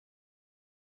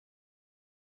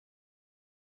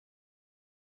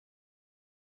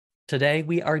Today,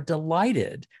 we are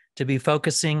delighted to be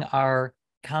focusing our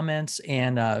comments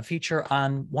and feature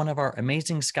on one of our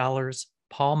amazing scholars,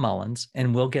 Paul Mullins,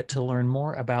 and we'll get to learn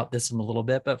more about this in a little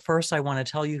bit. But first, I want to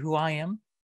tell you who I am.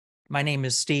 My name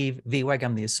is Steve Vieweg.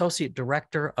 I'm the Associate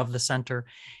Director of the Center,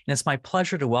 and it's my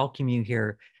pleasure to welcome you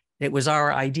here. It was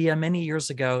our idea many years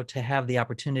ago to have the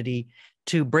opportunity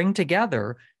to bring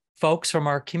together folks from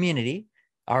our community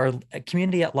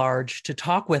at large, to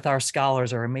talk with our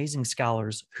scholars, our amazing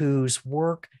scholars, whose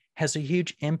work has a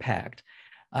huge impact,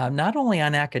 not only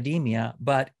on academia,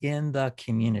 but in the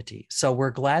community. So we're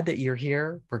glad that you're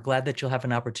here. We're glad that you'll have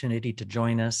an opportunity to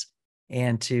join us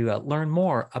and to learn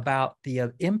more about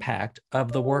the impact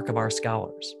of the work of our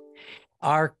scholars.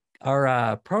 Our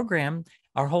program,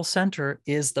 our whole center,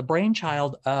 is the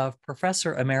brainchild of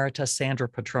Professor Emerita Sandra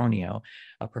Petronio,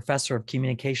 a professor of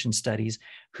communication studies,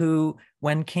 who,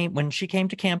 when she came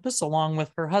to campus along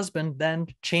with her husband, then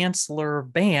Chancellor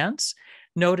Bantz,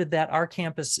 noted that our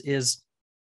campus is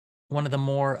one of the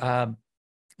more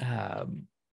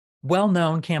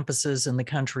well-known campuses in the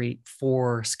country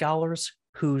for scholars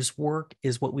whose work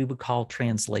is what we would call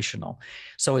translational.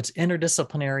 So it's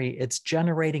interdisciplinary, it's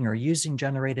generating or using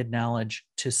generated knowledge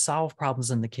to solve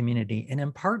problems in the community and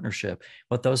in partnership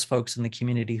with those folks in the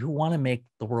community who want to make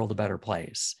the world a better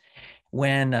place.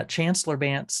 When Chancellor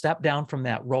Bantz stepped down from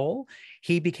that role,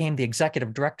 he became the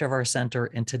executive director of our center,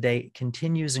 and today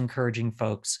continues encouraging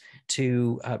folks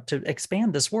to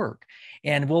expand this work.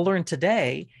 And we'll learn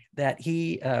today that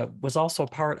he was also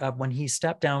part of, when he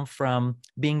stepped down from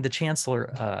being the chancellor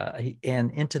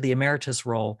and into the emeritus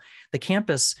role, the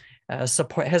campus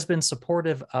has been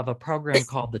supportive of a program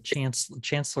called the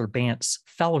Chancellor Bantz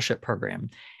Fellowship Program.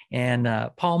 And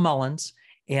Paul Mullins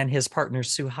and his partner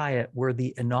Sue Hyatt were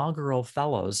the inaugural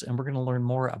fellows, and we're going to learn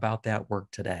more about that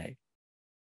work today.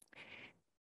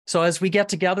 So as we get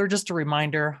together, just a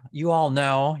reminder, you all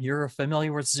know you're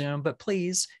familiar with Zoom, but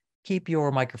please keep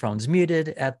your microphones muted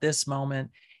at this moment,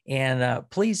 and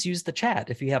please use the chat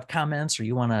if you have comments or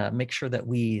you want to make sure that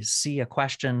we see a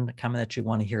question, a comment that you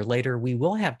want to hear later. We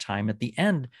will have time at the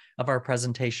end of our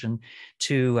presentation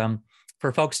to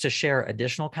for folks to share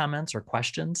additional comments or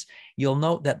questions. You'll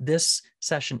note that this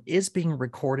session is being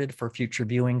recorded for future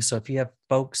viewing. So if you have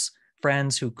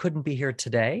friends who couldn't be here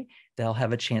today, they'll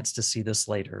have a chance to see this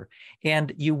later.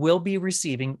 And you will be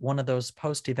receiving one of those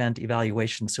post-event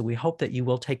evaluations. So we hope that you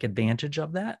will take advantage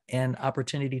of that and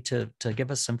opportunity to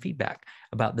give us some feedback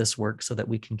about this work so that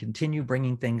we can continue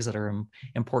bringing things that are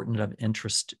important of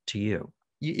interest to you.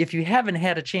 If you haven't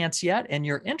had a chance yet and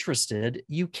you're interested,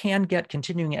 you can get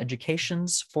continuing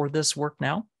educations for this work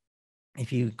now.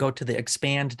 If you go to the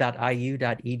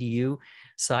expand.iu.edu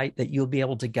site, that you'll be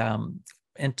able to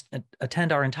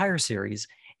attend our entire series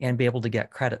and be able to get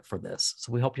credit for this.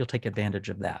 So we hope you'll take advantage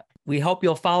of that. We hope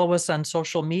you'll follow us on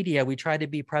social media. We try to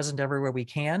be present everywhere we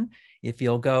can. If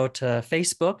you'll go to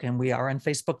Facebook, and we are on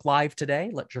Facebook Live today,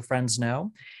 let your friends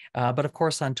know. But of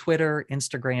course on Twitter,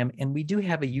 Instagram, and we do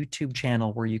have a YouTube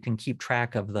channel where you can keep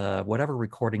track of whatever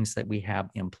recordings that we have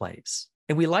in place.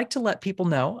 And we like to let people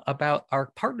know about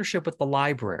our partnership with the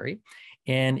library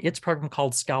and its program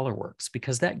called ScholarWorks,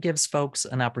 because that gives folks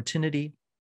an opportunity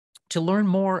to learn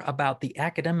more about the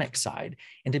academic side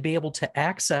and to be able to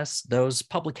access those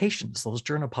publications, those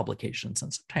journal publications.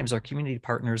 And sometimes our community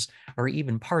partners are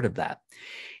even part of that.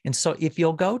 And so if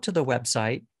you'll go to the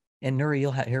website, and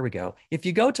Nuri, here we go. If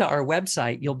you go to our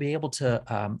website, you'll be able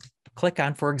to click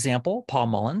on, for example, Paul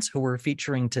Mullins, who we're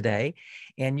featuring today,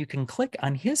 and you can click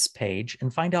on his page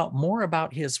and find out more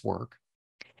about his work.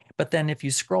 But then if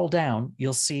you scroll down,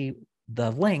 you'll see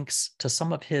the links to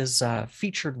some of his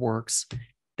featured works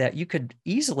that you could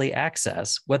easily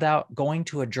access without going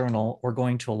to a journal or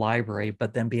going to a library,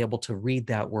 but then be able to read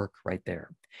that work right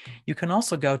there. You can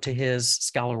also go to his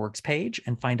ScholarWorks page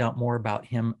and find out more about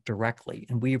him directly.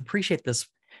 And we appreciate this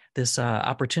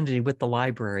opportunity with the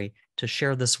library to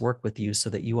share this work with you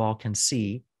so that you all can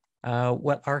see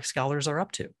what our scholars are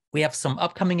up to. We have some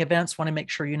upcoming events. Want to make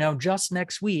sure you know, just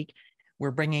next week, we're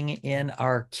bringing in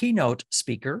our keynote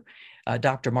speaker,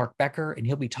 Dr. Mark Becker, and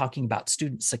he'll be talking about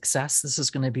student success. This is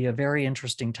going to be a very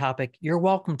interesting topic. You're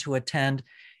welcome to attend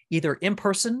either in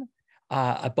person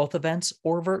at both events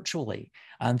or virtually.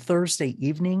 On Thursday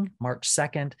evening, March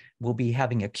 2nd, we'll be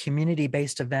having a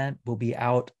community-based event. We'll be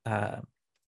out at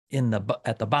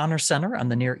the Bonner Center on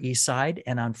the Near East Side.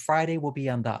 And on Friday, we'll be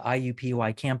on the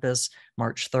IUPUI campus,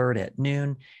 March 3rd at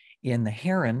noon in the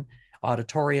Heron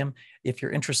Auditorium. If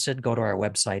you're interested, go to our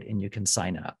website and you can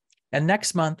sign up. And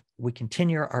next month, we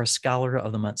continue our Scholar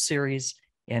of the Month series,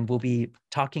 and we'll be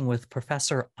talking with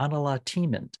Professor Anila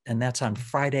Tiemant, and that's on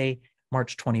Friday,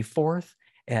 March 24th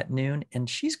at noon, and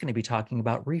she's going to be talking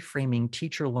about reframing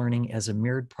teacher learning as a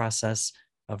mirrored process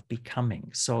of becoming.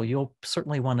 So you'll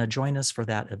certainly want to join us for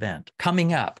that event.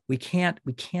 Coming up, we can't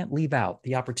leave out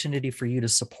the opportunity for you to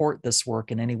support this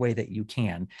work in any way that you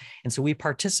can. And so we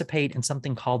participate in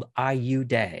something called IU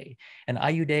Day. And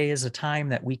IU Day is a time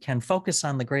that we can focus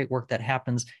on the great work that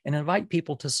happens and invite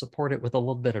people to support it with a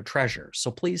little bit of treasure.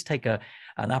 So please take an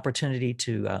opportunity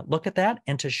to look at that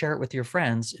and to share it with your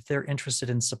friends if they're interested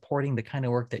in supporting the kind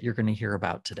of work that you're going to hear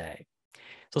about today.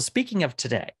 So speaking of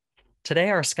today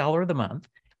our Scholar of the Month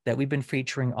that we've been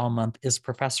featuring all month is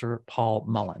Professor Paul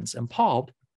Mullins. And Paul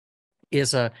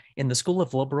is in the School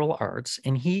of Liberal Arts,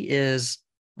 and he is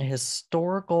a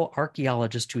historical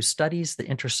archaeologist who studies the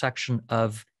intersection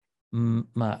of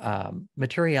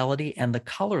materiality and the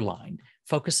color line,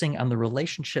 focusing on the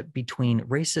relationship between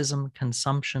racism,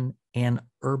 consumption, and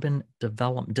urban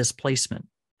development, displacement.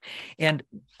 And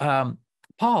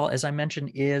Paul, as I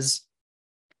mentioned, is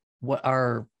what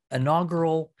our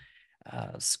inaugural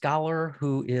scholar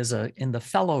who is in the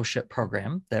fellowship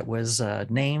program that was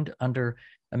named under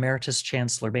Emeritus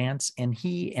Chancellor Bance, and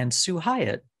he and Sue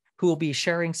Hyatt, who will be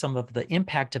sharing some of the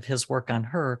impact of his work on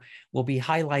her, will be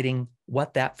highlighting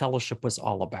what that fellowship was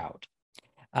all about.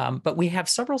 But we have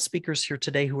several speakers here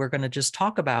today who are going to just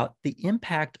talk about the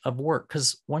impact of work,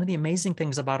 because one of the amazing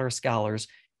things about our scholars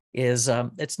is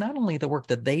it's not only the work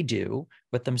that they do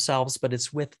with themselves, but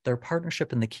it's with their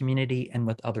partnership in the community and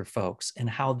with other folks and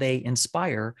how they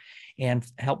inspire and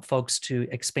help folks to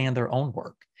expand their own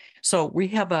work. So we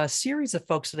have a series of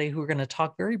folks today who are going to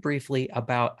talk very briefly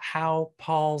about how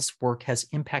Paul's work has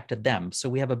impacted them. So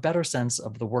we have a better sense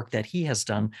of the work that he has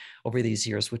done over these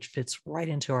years, which fits right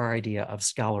into our idea of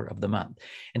Scholar of the Month.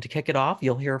 And to kick it off,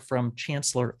 you'll hear from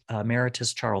Chancellor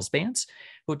Emeritus Charles Bance,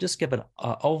 who will just give an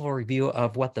overview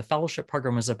of what the fellowship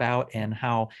program is about and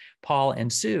how Paul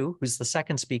and Sue, who's the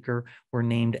second speaker, were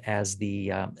named as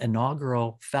the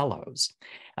inaugural fellows.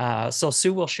 So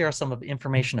Sue will share some of the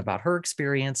information about her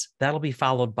experience. That'll be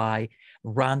followed by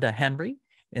Rhonda Henry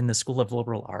in the School of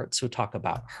Liberal Arts, who talk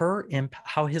about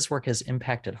how his work has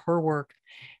impacted her work,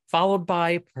 followed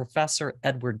by Professor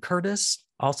Edward Curtis,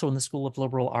 also in the School of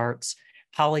Liberal Arts,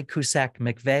 Holly Cusack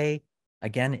McVeigh,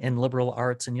 again in liberal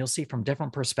arts, and you'll see from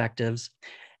different perspectives.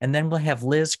 And then we'll have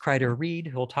Liz Kreider-Reed,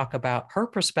 who will talk about her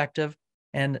perspective.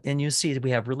 And you see we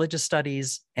have religious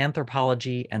studies,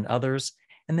 anthropology, and others.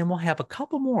 And then we'll have a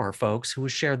couple more folks who will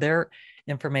share their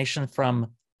information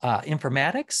from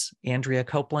informatics, Andrea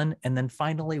Copeland. And then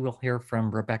finally, we'll hear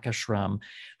from Rebecca Schrum,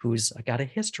 who's got a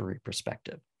history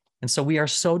perspective. And so we are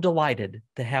so delighted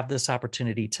to have this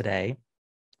opportunity today.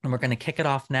 And we're going to kick it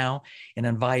off now and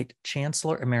invite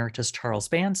Chancellor Emeritus Charles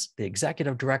Bance, the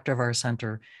Executive Director of our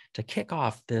center, to kick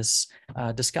off this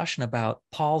discussion about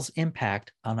Paul's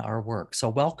impact on our work. So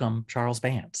welcome, Charles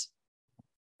Bance.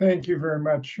 Thank you very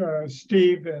much,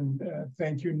 Steve, and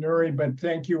thank you, Nuri, but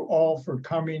thank you all for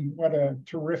coming. What a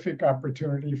terrific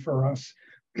opportunity for us.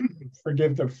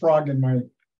 Forgive the frog in my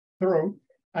throat.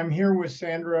 I'm here with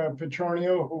Sandra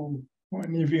Petronio, who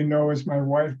many of you know is my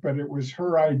wife, but it was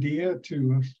her idea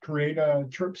to create a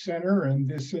trip center. And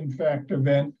this, in fact,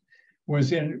 event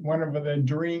was in one of the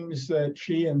dreams that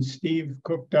she and Steve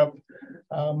cooked up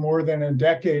more than a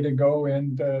decade ago.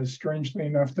 And strangely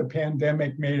enough, the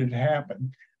pandemic made it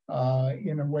happen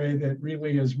in a way that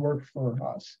really has worked for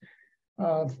us.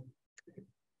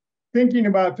 Thinking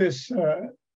about this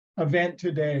event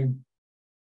today,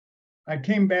 I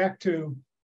came back to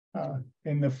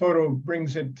and the photo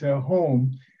brings it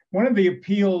home. One of the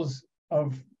appeals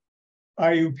of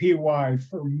IUPUI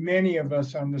for many of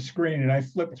us on the screen, and I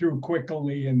flipped through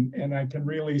quickly, and I can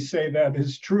really say that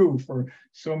is true for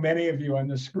so many of you on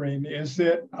the screen, is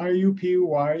that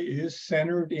IUPUI is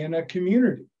centered in a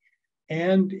community.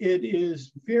 And it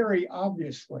is very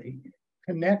obviously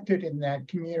connected in that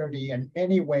community in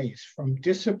many ways, from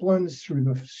disciplines through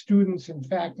the students and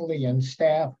faculty and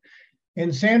staff.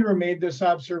 And Sandra made this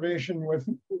observation with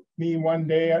me one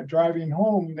day driving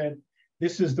home, that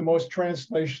this is the most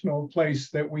translational place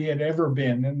that we had ever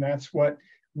been. And that's what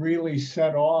really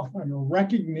set off on a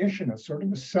recognition, a sort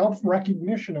of a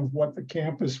self-recognition of what the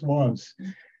campus was.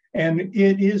 And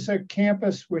it is a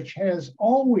campus which has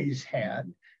always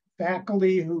had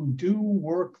faculty who do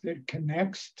work that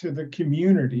connects to the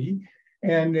community.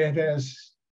 And it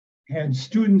has had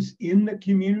students in the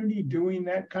community doing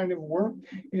that kind of work.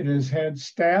 It has had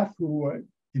staff who it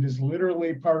is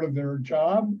literally part of their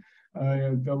job.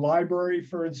 The library,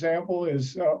 for example,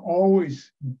 has always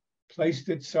placed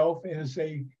itself as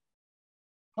a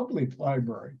public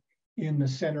library in the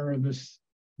center of this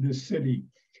city.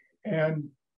 And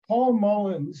Paul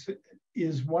Mullins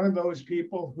is one of those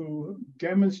people who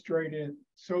demonstrated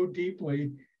so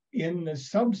deeply in the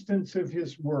substance of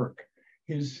his work.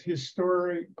 His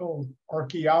historical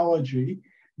archaeology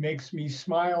makes me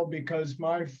smile because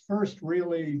my first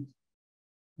really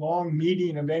long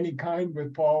meeting of any kind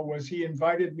with Paul was he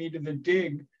invited me to the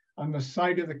dig on the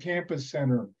site of the campus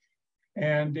center.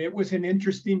 And it was an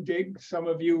interesting dig. Some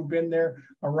of you have been there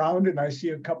around, and I see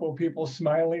a couple of people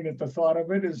smiling at the thought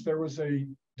of it, as there was a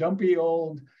dumpy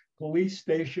old police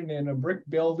station in a brick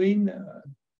building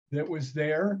that was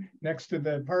there next to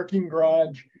the parking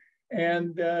garage.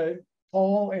 And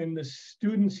Paul and the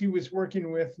students he was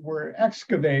working with were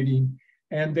excavating,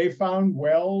 and they found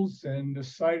wells and the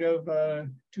site of a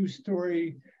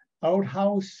two-story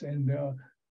outhouse and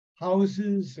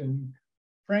houses, and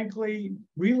frankly,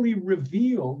 really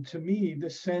revealed to me the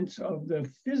sense of the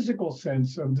physical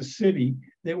sense of the city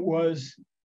that was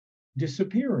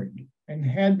disappearing and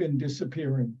had been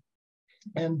disappearing.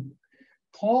 And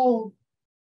Paul,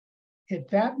 at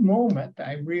that moment,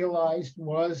 I realized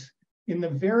was, in the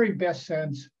very best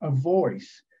sense, a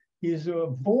voice. He's a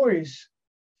voice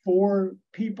for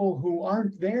people who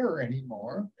aren't there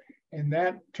anymore. And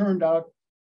that turned out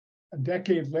a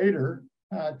decade later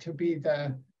to be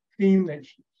the theme that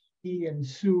he and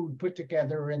Sue put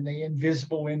together in the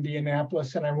Invisible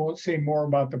Indianapolis. And I won't say more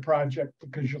about the project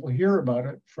because you'll hear about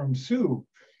it from Sue.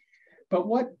 But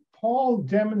what Paul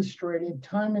demonstrated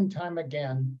time and time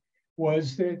again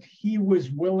was that he was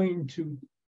willing to,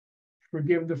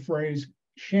 forgive the phrase,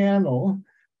 channel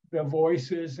the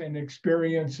voices and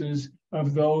experiences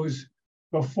of those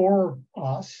before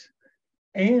us.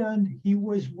 And he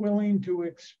was willing to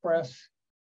express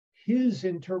his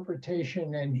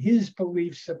interpretation and his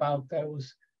beliefs about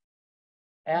those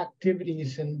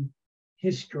activities in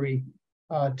history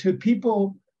to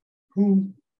people who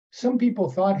some people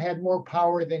thought had more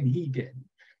power than he did.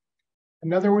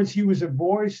 In other words, he was a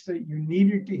voice that you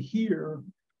needed to hear,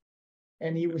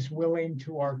 and he was willing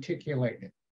to articulate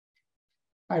it.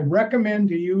 I recommend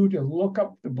to you to look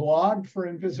up the blog for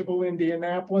Invisible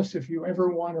Indianapolis if you ever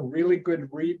want a really good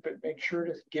read, but make sure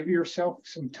to give yourself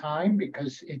some time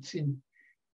because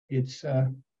it's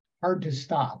hard to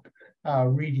stop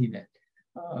reading it.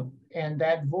 And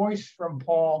that voice from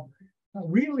Paul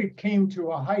really came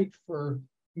to a height for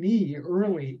me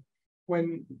early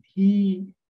when he,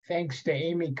 thanks to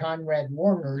Amy Conrad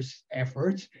Warner's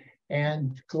efforts,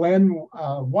 and Glenn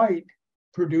White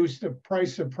produced The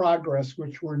Price of Progress,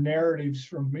 which were narratives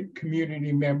from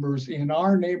community members in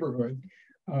our neighborhood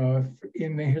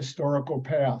in the historical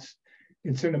past.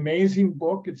 It's an amazing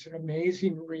book. It's an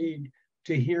amazing read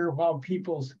to hear how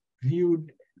people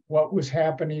viewed what was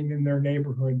happening in their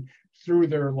neighborhood through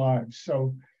their lives.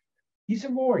 So he's a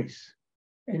voice,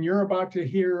 and you're about to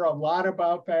hear a lot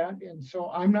about that. And so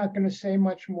I'm not going to say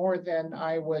much more than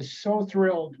I was so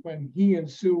thrilled when he and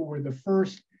Sue were the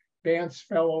first Vance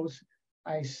Fellows.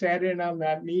 I sat in on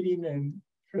that meeting and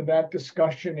for that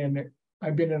discussion, and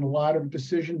I've been in a lot of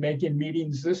decision-making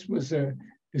meetings. This was a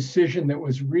decision that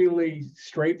was really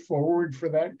straightforward for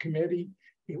that committee.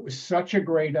 It was such a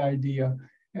great idea.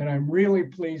 And I'm really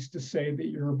pleased to say that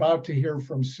you're about to hear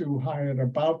from Sue Hyatt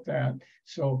about that.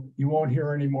 So you won't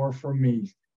hear any more from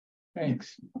me.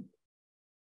 Thanks.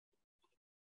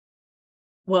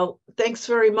 Well, thanks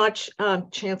very much,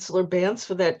 Chancellor Bance,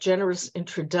 for that generous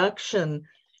introduction.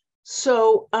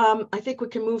 So I think we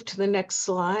can move to the next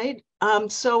slide.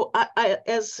 As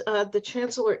the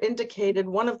Chancellor indicated,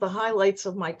 one of the highlights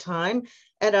of my time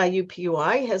at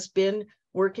IUPUI has been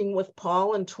working with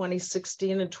Paul in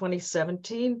 2016 and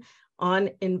 2017 on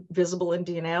Invisible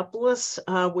Indianapolis,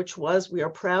 which was, we are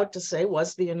proud to say,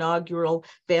 was the inaugural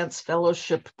Vance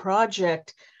Fellowship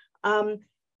project.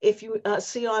 If you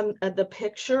see on the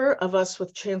picture of us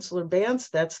with Chancellor Bance,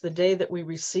 that's the day that we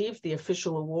received the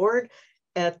official award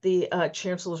at the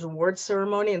Chancellor's Award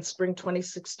ceremony in spring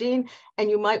 2016. And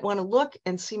you might want to look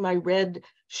and see my red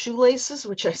shoelaces,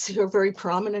 which I see are very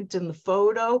prominent in the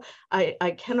photo.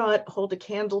 I cannot hold a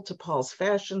candle to Paul's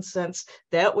fashion sense,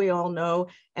 that we all know.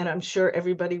 And I'm sure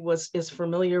everybody is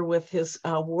familiar with his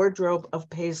wardrobe of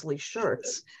paisley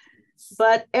shirts.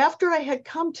 But after I had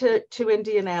come to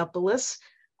Indianapolis,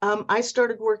 I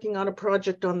started working on a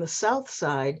project on the South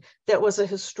Side that was a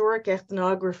historic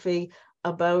ethnography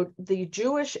about the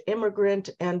Jewish immigrant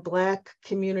and Black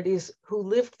communities who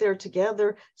lived there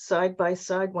together, side by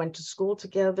side, went to school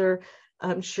together,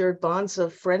 shared bonds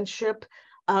of friendship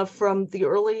from the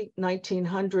early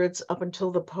 1900s up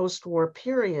until the post-war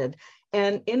period.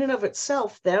 And in and of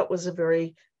itself, that was a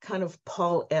very kind of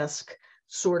Paul-esque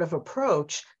sort of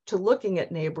approach to looking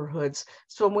at neighborhoods.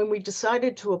 So when we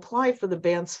decided to apply for the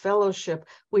Bantz Fellowship,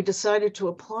 we decided to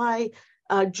apply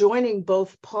joining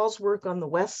both Paul's work on the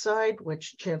West Side,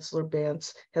 which Chancellor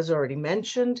Bantz has already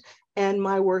mentioned, and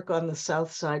my work on the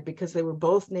South Side, because they were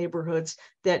both neighborhoods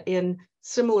that in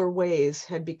similar ways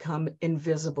had become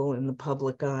invisible in the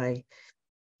public eye.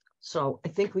 So I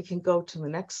think we can go to the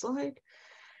next slide.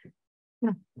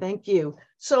 Thank you.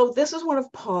 So this is one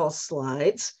of Paul's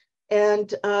slides.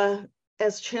 And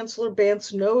as Chancellor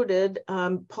Bantz noted,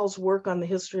 Paul's work on the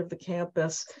history of the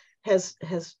campus has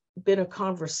been a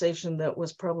conversation that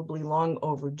was probably long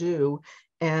overdue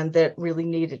and that really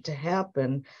needed to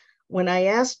happen. When I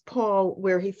asked Paul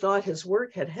where he thought his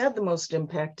work had had the most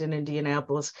impact in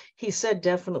Indianapolis, he said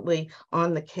definitely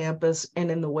on the campus and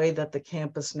in the way that the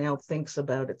campus now thinks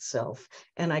about itself.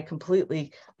 And I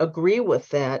completely agree with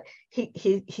that.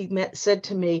 He said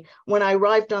to me, when I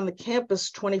arrived on the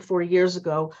campus 24 years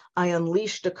ago, I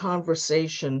unleashed a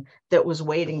conversation that was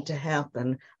waiting to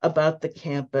happen about the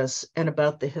campus and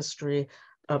about the history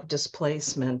of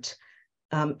displacement,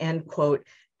 end quote.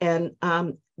 And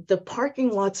the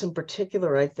parking lots in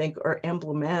particular, I think, are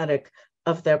emblematic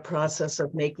of that process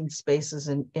of making spaces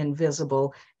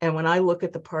invisible. And when I look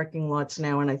at the parking lots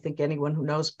now, and I think anyone who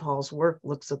knows Paul's work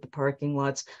looks at the parking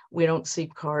lots, we don't see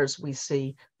cars, we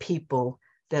see people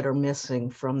that are missing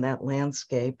from that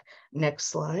landscape. Next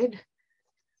slide.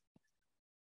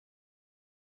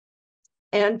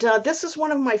 And this is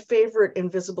one of my favorite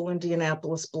Invisible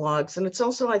Indianapolis blogs. And it's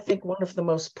also, I think, one of the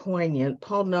most poignant.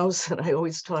 Paul knows that I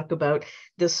always talk about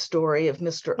this story of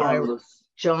Mr. Ira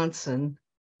Johnson.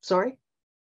 Sorry?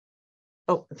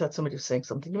 Oh, I thought somebody was saying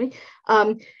something to me.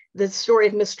 The story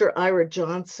of Mr. Ira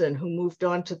Johnson, who moved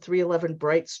on to 311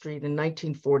 Bright Street in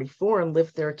 1944 and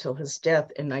lived there till his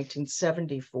death in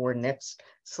 1974. Next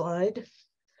slide.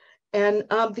 And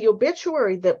the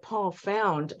obituary that Paul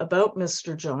found about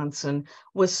Mr. Johnson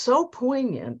was so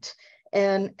poignant.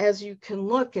 And as you can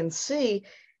look and see,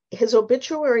 his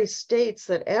obituary states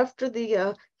that after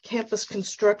the campus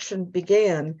construction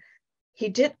began, he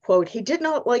did, quote, he did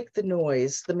not like the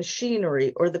noise, the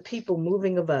machinery, or the people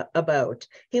moving about.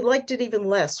 He liked it even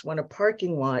less when a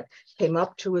parking lot came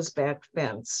up to his back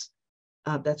fence.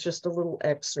 That's just a little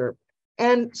excerpt.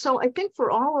 And so I think for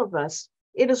all of us,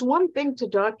 it is one thing to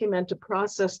document a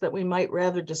process that we might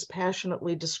rather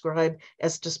dispassionately describe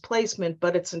as displacement,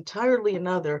 but it's entirely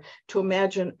another to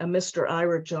imagine a Mr.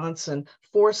 Ira Johnson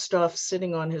forced off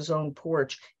sitting on his own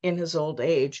porch in his old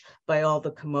age by all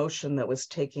the commotion that was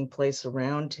taking place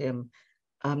around him.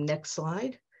 Next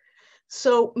slide.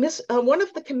 So one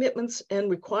of the commitments and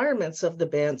requirements of the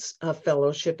Bantz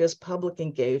Fellowship is public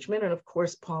engagement. And of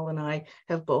course, Paul and I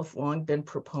have both long been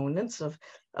proponents of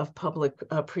public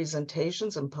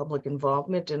presentations and public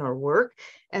involvement in our work.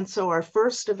 And so our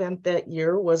first event that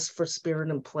year was for Spirit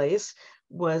and Place,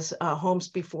 was Homes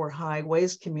Before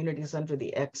Highways, Communities Under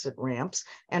the Exit Ramps.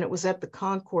 And it was at the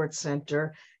Concord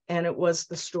Center. And it was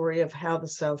the story of how the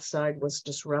South Side was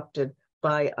disrupted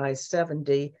by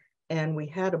I-70. And we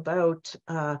had about,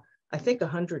 I think,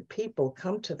 100 people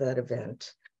come to that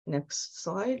event. Next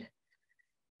slide.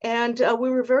 And we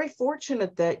were very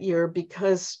fortunate that year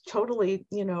because totally,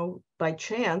 by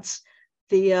chance,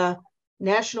 the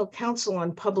National Council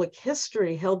on Public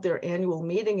History held their annual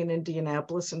meeting in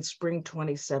Indianapolis in spring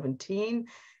 2017.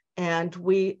 And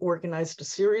we organized a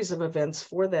series of events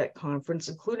for that conference,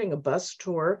 including a bus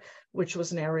tour, which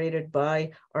was narrated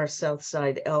by our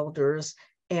Southside elders,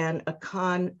 and a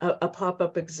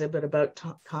pop-up exhibit about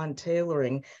con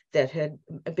tailoring that had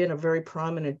been a very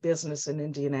prominent business in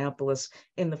Indianapolis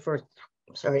in the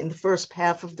first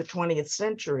half of the 20th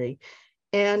century.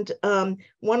 And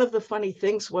one of the funny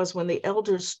things was when the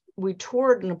elders, we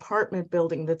toured an apartment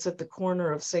building that's at the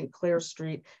corner of St. Clair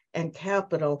Street and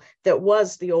Capitol that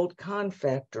was the old con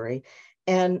factory.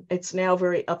 And it's now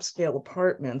very upscale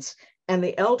apartments. And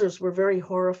the elders were very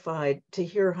horrified to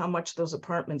hear how much those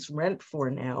apartments rent for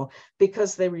now,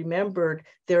 because they remembered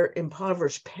their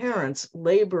impoverished parents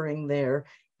laboring there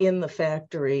in the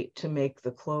factory to make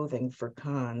the clothing for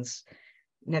cons.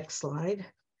 Next slide.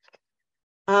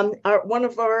 One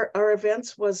of our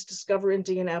events was Discover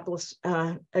Indianapolis,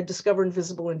 Discover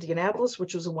Invisible Indianapolis,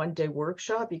 which was a one-day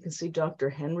workshop. You can see Dr.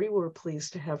 Henry. We were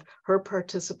pleased to have her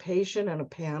participation and a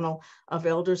panel of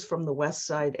elders from the West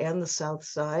Side and the South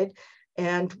Side.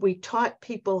 And we taught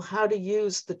people how to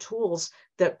use the tools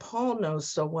that Paul knows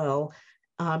so well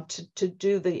to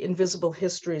do the invisible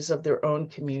histories of their own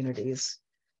communities.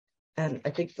 And I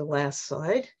think the last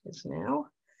slide is now.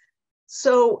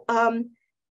 So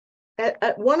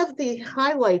At one of the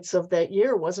highlights of that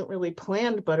year wasn't really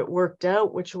planned, but it worked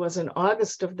out, which was in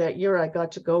August of that year, I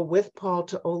got to go with Paul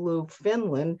to Oulu,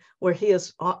 Finland, where he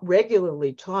has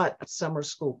regularly taught a summer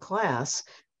school class.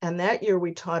 And that year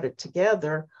we taught it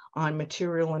together on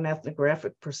material and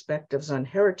ethnographic perspectives on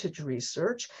heritage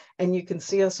research. And you can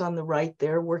see us on the right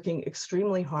there working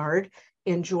extremely hard,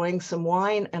 enjoying some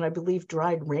wine and I believe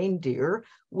dried reindeer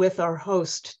with our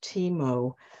host,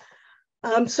 Timo.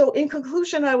 So in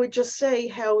conclusion, I would just say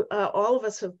how all of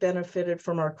us have benefited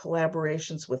from our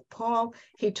collaborations with Paul.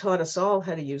 He taught us all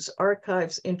how to use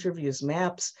archives, interviews,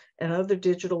 maps, and other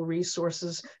digital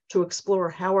resources to explore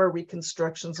how our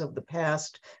reconstructions of the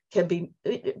past can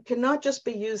not just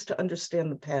be used to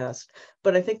understand the past,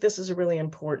 but I think this is a really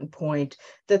important point,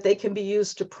 that they can be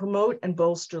used to promote and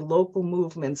bolster local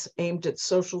movements aimed at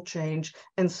social change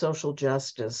and social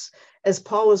justice. As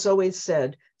Paul has always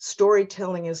said,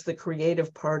 storytelling is the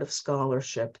creative part of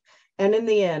scholarship. And in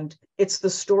the end, it's the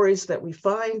stories that we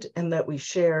find and that we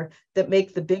share that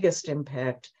make the biggest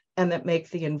impact and that make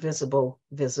the invisible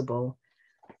visible.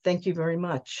 Thank you very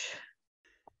much.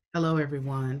 Hello,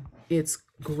 everyone. It's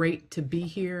great to be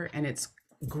here, and it's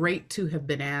great to have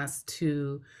been asked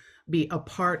to be a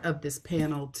part of this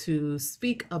panel to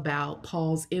speak about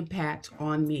Paul's impact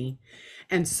on me.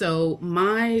 And so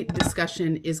my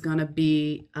discussion is going to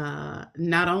be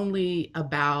not only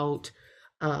about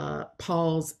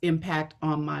Paul's impact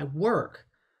on my work,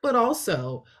 but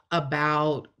also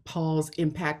about Paul's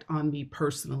impact on me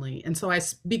personally. And so I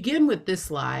begin with this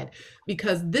slide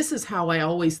because this is how I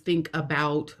always think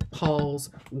about Paul's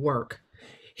work.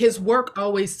 His work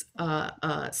always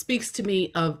speaks to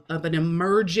me of an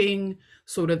emerging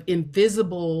sort of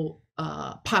invisible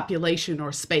population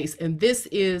or space. And this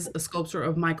is a sculpture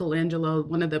of Michelangelo,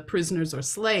 one of the prisoners or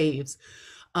slaves.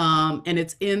 And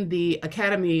it's in the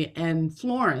Academy in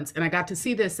Florence. And I got to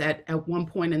see this at one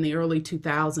point in the early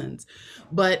 2000s.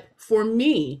 But for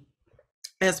me,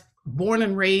 as born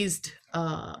and raised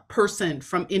person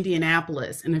from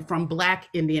Indianapolis and from Black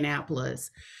Indianapolis,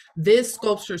 this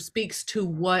sculpture speaks to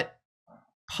what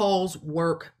Paul's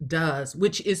work does,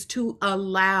 which is to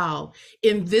allow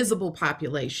invisible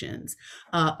populations,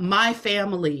 my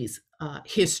family's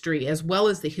history, as well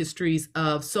as the histories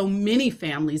of so many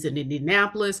families in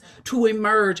Indianapolis, to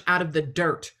emerge out of the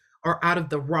dirt or out of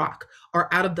the rock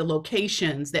or out of the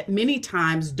locations that many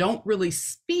times don't really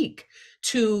speak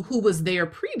to who was there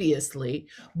previously,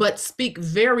 but speak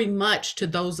very much to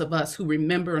those of us who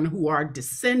remember and who are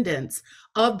descendants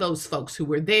of those folks who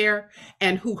were there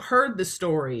and who heard the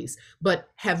stories, but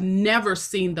have never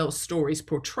seen those stories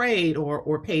portrayed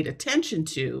or paid attention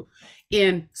to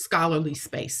in scholarly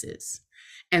spaces.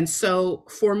 And so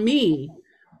for me,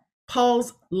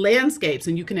 Paul's landscapes,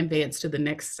 and you can advance to the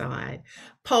next slide,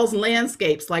 Paul's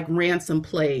landscapes like Ransom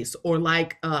Place or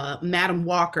like Madam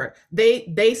Walker,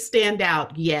 they stand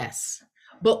out, yes.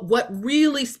 But what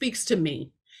really speaks to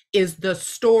me is the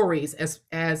stories,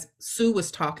 as Sue was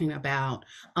talking about,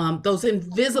 those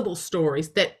invisible stories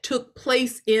that took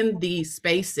place in these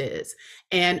spaces.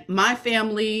 And my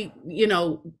family,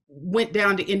 went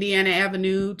down to Indiana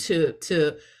Avenue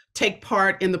to take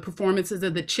part in the performances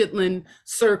of the Chitlin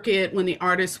Circuit when the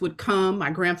artists would come, my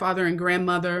grandfather and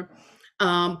grandmother.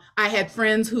 I had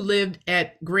friends who lived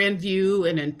at Grandview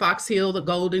and in Fox Hill, the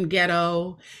Golden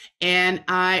Ghetto. And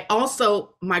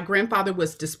my grandfather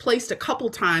was displaced a couple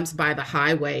times by the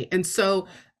highway. And so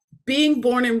being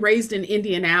born and raised in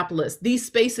Indianapolis, these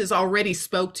spaces already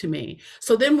spoke to me.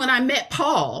 So then when I met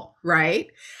Paul, right,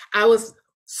 I was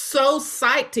so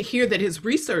psyched to hear that his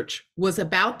research was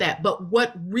about that. But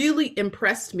what really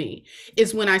impressed me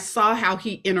is when I saw how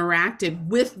he interacted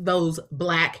with those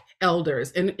Black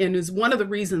elders, and is one of the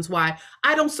reasons why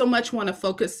I don't so much want to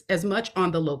focus as much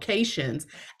on the locations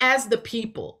as the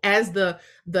people, as the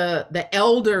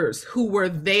elders who were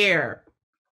there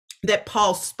that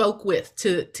Paul spoke with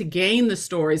to gain the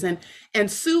stories, and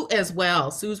Sue as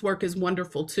well. Sue's work is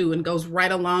wonderful too and goes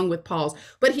right along with Paul's,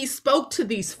 but he spoke to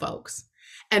these folks.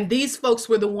 And these folks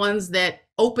were the ones that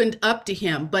opened up to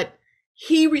him, but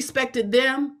he respected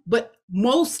them. But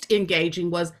most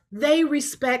engaging was they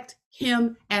respect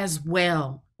him as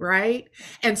well, right?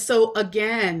 And so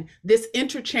again, this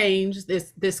interchange,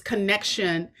 this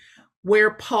connection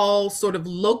where Paul sort of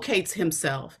locates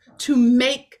himself to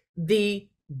make the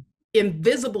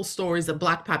invisible stories of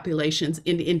Black populations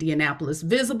in Indianapolis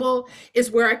visible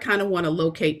is where I kind of want to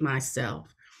locate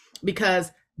myself,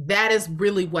 because that is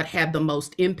really what had the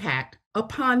most impact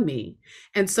upon me.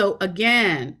 And so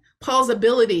again, Paul's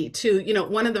ability to,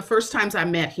 one of the first times I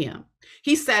met him,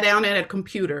 he sat down at a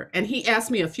computer and he asked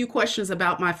me a few questions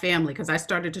about my family, because I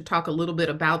started to talk a little bit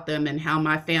about them and how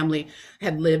my family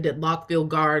had lived at Lockville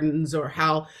Gardens, or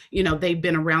how, you know, they've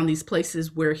been around these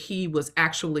places where he was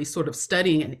actually sort of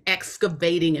studying and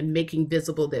excavating and making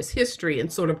visible this history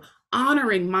and sort of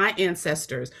honoring my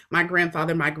ancestors, my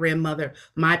grandfather, my grandmother,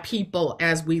 my people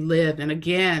as we lived. And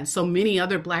again, so many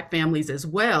other Black families as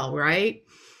well, right?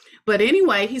 But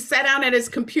anyway, he sat down at his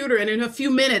computer and in a few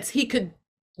minutes, he could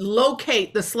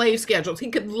locate the slave schedules.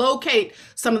 He could locate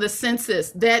some of the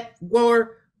census that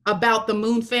were about the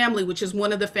Moon family, which is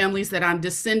one of the families that I'm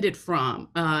descended from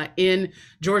in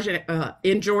Georgia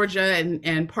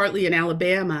and partly in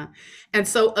Alabama. And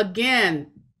so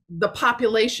again, the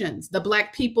populations, the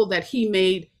Black people that he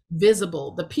made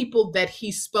visible, the people that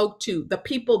he spoke to, the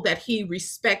people that he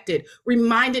respected,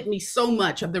 reminded me so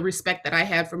much of the respect that I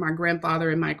had for my grandfather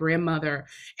and my grandmother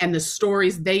and the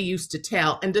stories they used to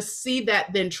tell. And to see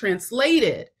that then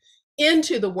translated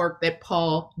into the work that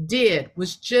Paul did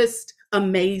was just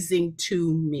amazing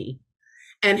to me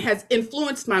and has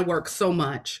influenced my work so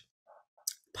much.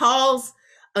 Paul's,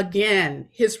 again,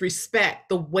 his respect,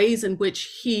 the ways in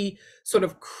which he sort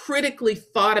of critically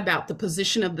thought about the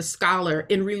position of the scholar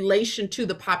in relation to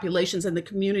the populations and the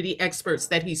community experts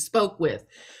that he spoke with,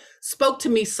 spoke to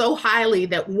me so highly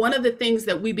that one of the things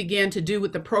that we began to do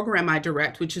with the program I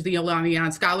direct, which is the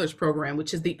Alanian Scholars Program,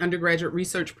 which is the undergraduate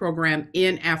research program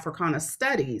in Africana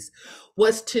Studies,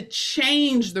 was to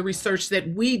change the research that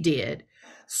we did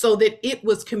so that it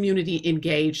was community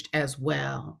engaged as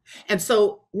well. And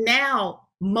so now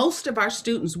most of our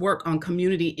students work on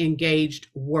community engaged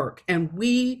work, and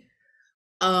we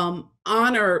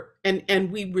honor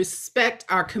and we respect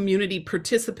our community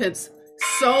participants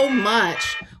so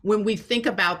much when we think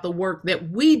about the work that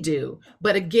we do,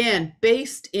 but again,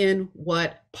 based in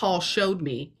what Paul showed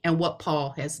me and what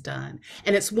Paul has done.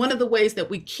 And it's one of the ways that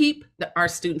we keep our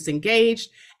students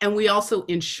engaged, and we also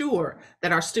ensure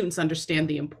that our students understand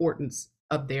the importance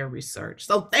of their research.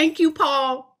 So thank you,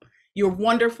 Paul. You're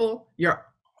wonderful. You're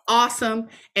awesome.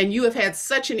 And you have had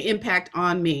such an impact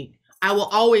on me. I will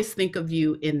always think of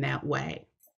you in that way.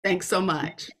 Thanks so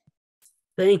much.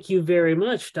 Thank you very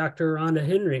much, Dr. Rhonda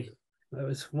Henry. It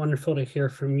was wonderful to hear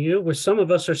from you. Where some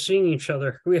of us are seeing each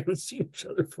other. We haven't seen each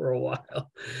other for a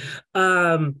while.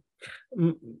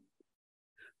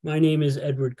 My name is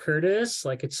Edward Curtis,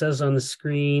 like it says on the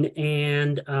screen,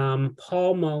 and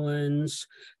Paul Mullins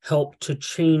helped to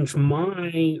change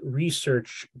my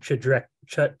research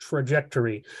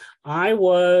trajectory. I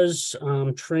was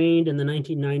trained in the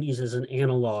 1990s as an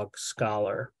analog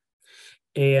scholar,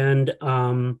 and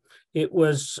it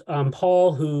was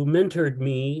Paul who mentored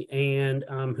me and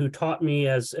who taught me,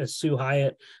 as Sue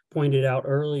Hyatt pointed out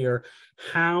earlier,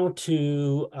 how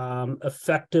to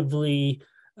effectively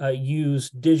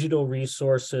use digital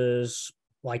resources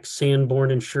like Sanborn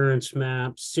insurance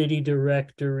maps, city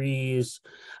directories,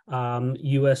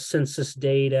 US Census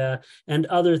data, and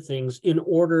other things in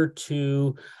order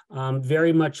to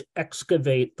very much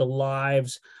excavate the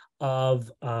lives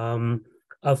of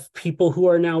people who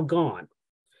are now gone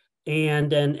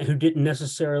and who didn't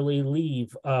necessarily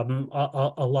leave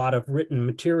a lot of written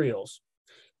materials.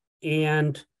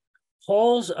 And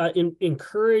Paul's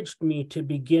encouraged me to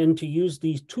begin to use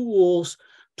these tools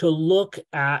to look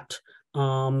at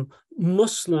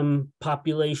Muslim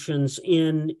populations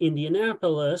in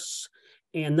Indianapolis,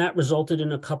 and that resulted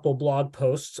in a couple blog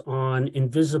posts on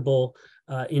Invisible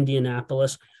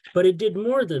Indianapolis. But it did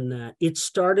more than that. It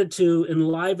started to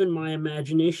enliven my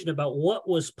imagination about what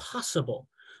was possible.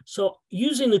 So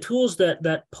using the tools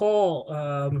that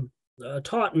Paul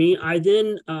taught me, I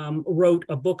then wrote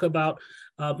a book about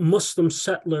Muslim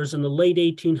settlers in the late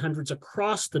 1800s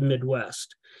across the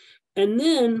Midwest. And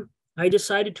then I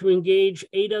decided to engage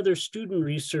 8 other student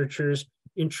researchers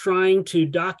in trying to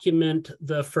document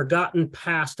the forgotten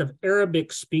past of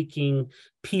Arabic-speaking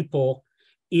people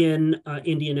in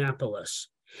Indianapolis.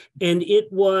 And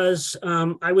it was,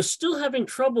 I was still having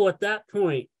trouble at that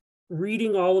point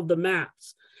reading all of the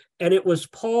maps. And it was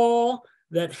Paul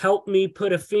that helped me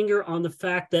put a finger on the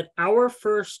fact that our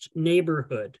first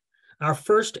neighborhood, our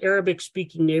first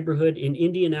Arabic-speaking neighborhood in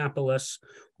Indianapolis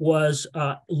was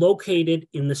located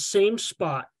in the same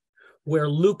spot where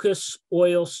Lucas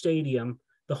Oil Stadium,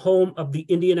 the home of the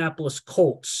Indianapolis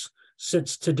Colts,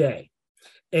 sits today.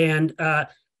 And I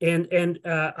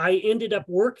ended up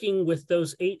working with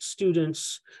those 8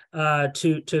 students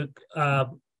to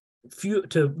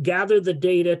gather the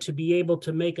data, to be able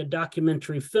to make a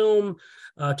documentary film,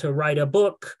 to write a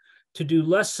book, to do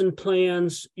lesson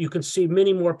plans. You can see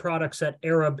many more products at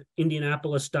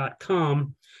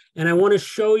arabindianapolis.com. And I want to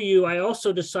show you, I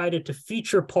also decided to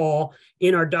feature Paul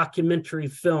in our documentary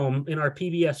film, in our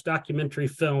PBS documentary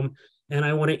film. And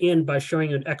I want to end by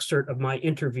showing an excerpt of my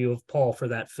interview of Paul for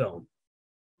that film.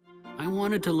 I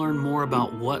wanted to learn more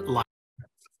about what life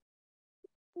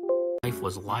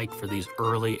was like for these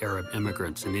early Arab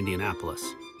immigrants in Indianapolis.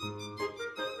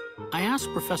 I asked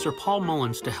Professor Paul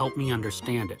Mullins to help me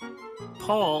understand it.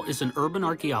 Paul is an urban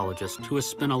archaeologist who has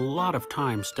spent a lot of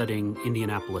time studying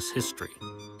Indianapolis history.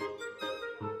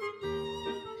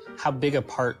 How big a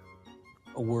part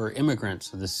were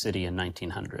immigrants of the city in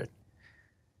 1900?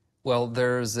 Well,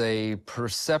 there's a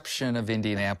perception of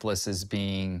Indianapolis as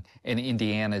being, and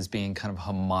Indiana as being kind of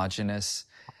homogenous,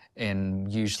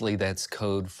 and usually that's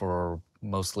code for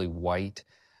mostly white.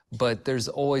 But there's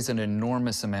always an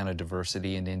enormous amount of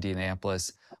diversity in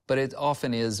Indianapolis, but it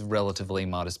often is relatively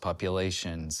modest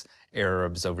populations.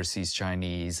 Arabs, overseas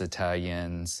Chinese,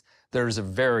 Italians. There's a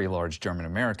very large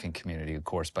German-American community, of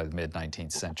course, by the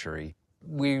mid-19th century.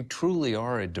 We truly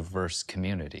are a diverse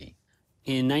community.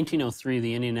 In 1903,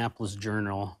 the Indianapolis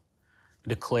Journal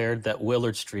declared that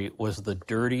Willard Street was the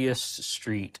dirtiest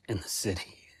street in the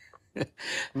city. I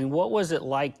mean, what was it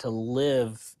like to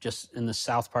live just in the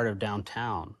south part of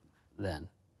downtown then?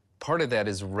 Part of that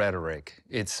is rhetoric.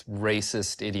 It's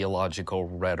racist, ideological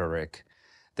rhetoric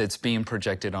that's being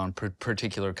projected on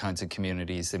particular kinds of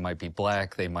communities. They might be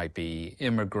Black, they might be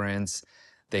immigrants,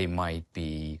 they might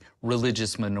be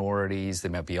religious minorities, they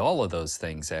might be all of those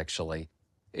things, actually.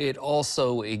 It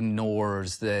also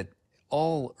ignores that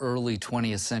all early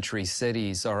 20th century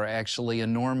cities are actually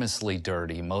enormously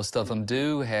dirty. Most of them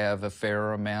do have a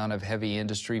fair amount of heavy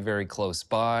industry very close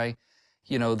by.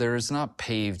 You know, there's not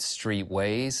paved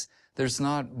streetways, there's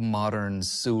not modern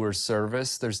sewer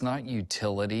service, there's not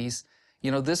utilities.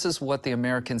 You know, this is what the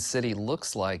American city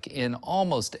looks like in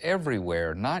almost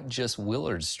everywhere, not just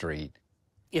Willard Street.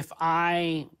 If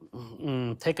I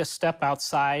take a step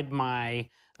outside my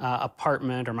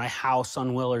apartment or my house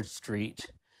on Willard Street,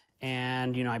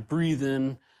 and, you know, I breathe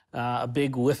in a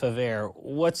big whiff of air,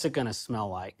 what's it gonna smell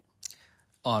like?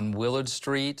 On Willard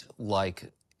Street,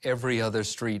 like every other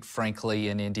street, frankly,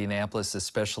 in Indianapolis,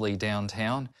 especially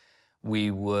downtown, we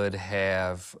would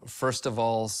have, first of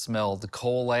all, smelled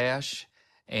coal ash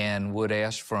and wood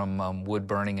ash from wood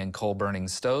burning and coal burning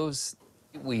stoves.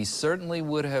 We certainly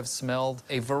would have smelled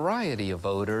a variety of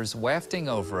odors wafting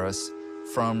over us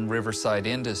from riverside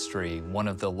industry. One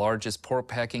of the largest pork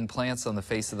packing plants on the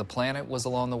face of the planet was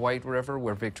along the White River,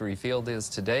 where Victory Field is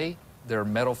today. There are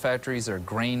metal factories, there are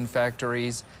grain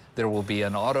factories. There will be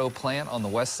an auto plant on the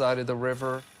west side of the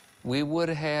river. We would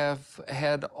have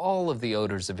had all of the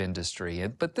odors of industry.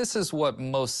 But this is what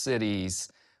most cities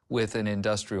with an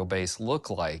industrial base look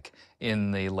like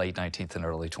in the late 19th and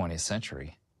early 20th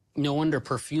century. No wonder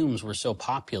perfumes were so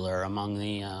popular among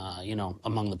the,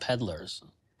 among the peddlers.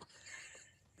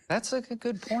 That's a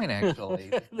good point,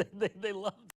 actually. they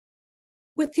love.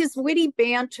 With his witty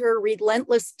banter,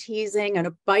 relentless teasing, and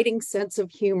a biting sense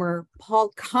of humor,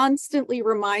 Paul constantly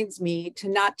reminds me to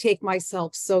not take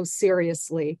myself so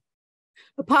seriously.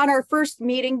 Upon our first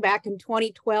meeting back in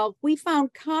 2012, we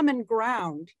found common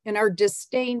ground in our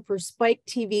disdain for Spike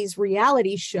TV's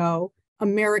reality show,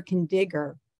 American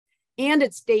Digger, and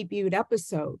its debuted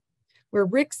episode, where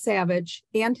Rick Savage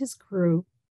and his crew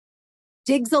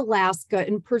digs Alaska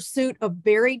in pursuit of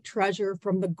buried treasure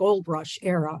from the gold rush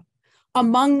era.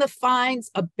 Among the finds,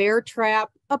 a bear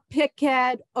trap, a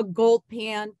pickhead, a gold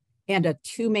pan, and a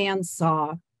two-man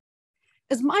saw.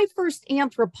 As my first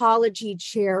anthropology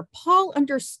chair, Paul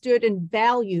understood and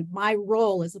valued my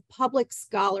role as a public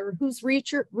scholar whose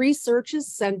research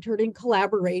is centered in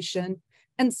collaboration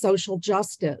and social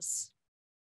justice.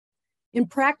 In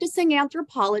practicing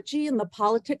anthropology and the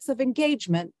politics of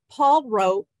engagement, Paul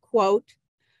wrote, quote,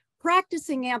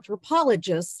 "Practicing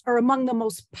anthropologists are among the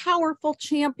most powerful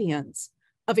champions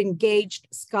of engaged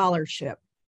scholarship,"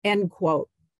 end quote.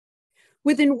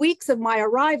 Within weeks of my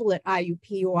arrival at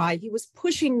IUPUI, he was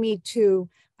pushing me to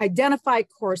identify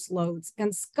course loads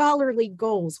and scholarly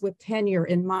goals with tenure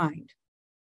in mind.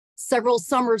 Several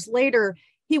summers later,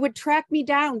 he would track me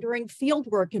down during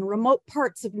fieldwork in remote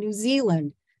parts of New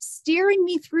Zealand, steering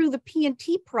me through the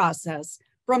P&T process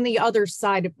from the other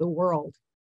side of the world.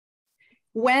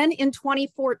 When in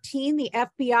 2014, the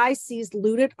FBI seized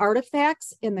looted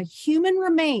artifacts and the human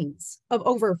remains of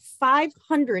over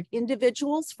 500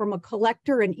 individuals from a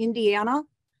collector in Indiana,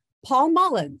 Paul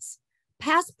Mullins,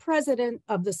 past president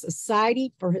of the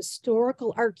Society for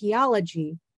Historical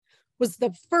Archaeology, was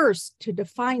the first to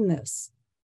define this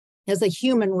as a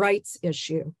human rights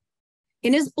issue.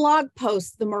 In his blog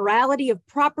post, The Morality of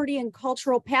Property and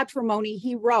Cultural Patrimony,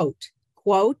 he wrote,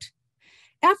 quote,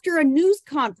 After a news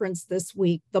conference this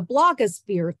week, the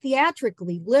blogosphere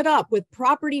theatrically lit up with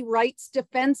property rights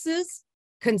defenses,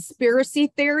 conspiracy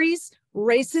theories,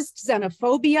 racist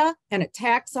xenophobia, and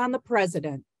attacks on the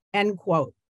president, end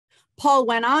quote. Paul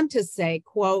went on to say,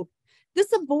 quote,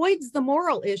 "This avoids the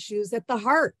moral issues at the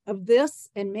heart of this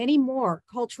and many more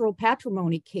cultural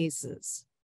patrimony cases.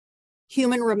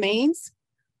 Human remains,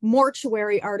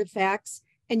 mortuary artifacts,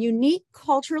 and unique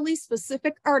culturally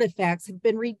specific artifacts have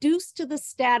been reduced to the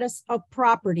status of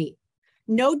property,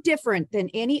 no different than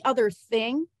any other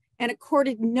thing, and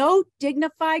accorded no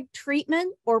dignified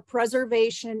treatment or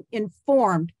preservation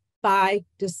informed by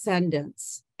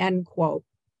descendants," end quote.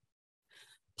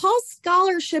 Paul's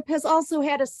scholarship has also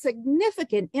had a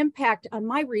significant impact on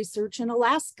my research in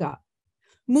Alaska.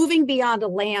 Moving beyond a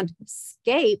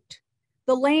landscape,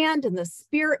 the land and the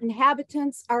spirit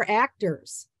inhabitants are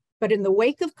actors. But in the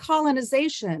wake of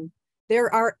colonization,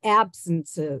 there are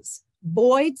absences,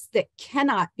 voids that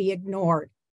cannot be ignored.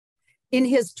 In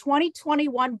his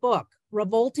 2021 book,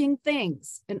 Revolting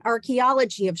Things, An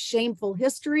Archaeology of Shameful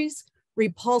Histories,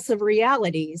 Repulsive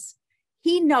Realities,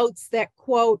 he notes that,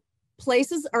 quote,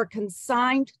 "places are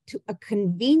consigned to a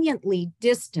conveniently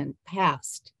distant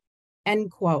past," end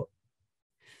quote.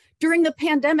 During the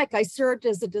pandemic, I served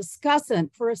as a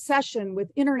discussant for a session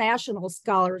with international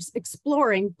scholars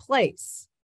exploring place.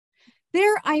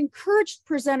 There, I encouraged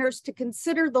presenters to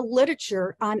consider the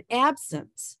literature on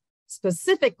absence,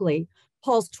 specifically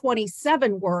Paul's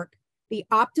 27 work, The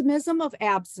Optimism of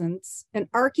Absence, An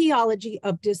Archaeology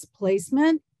of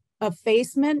Displacement,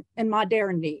 Effacement, and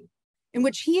Modernity, in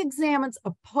which he examines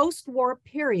a post-war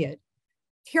period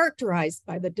characterized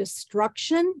by the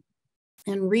destruction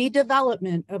and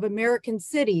redevelopment of American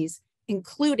cities,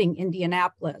 including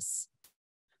Indianapolis.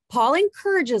 Paul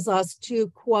encourages us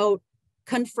to, quote,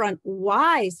 "confront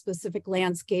why specific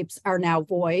landscapes are now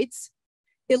voids,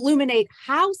 illuminate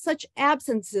how such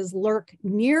absences lurk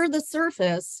near the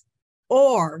surface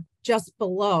or just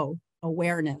below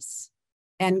awareness,"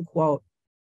 end quote.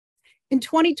 In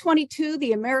 2022,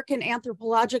 the American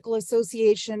Anthropological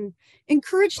Association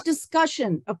encouraged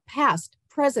discussion of past,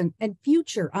 present, and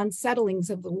future unsettlings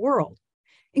of the world,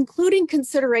 including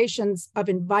considerations of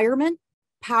environment,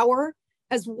 power,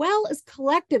 as well as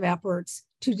collective efforts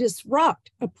to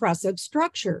disrupt oppressive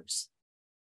structures.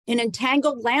 In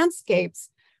Entangled Landscapes,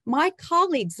 my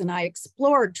colleagues and I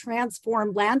explored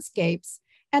transformed landscapes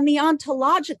and the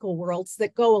ontological worlds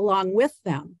that go along with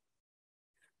them.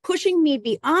 Pushing me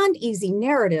beyond easy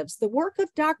narratives, the work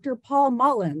of Dr. Paul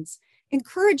Mullins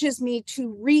encourages me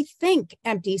to rethink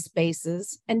empty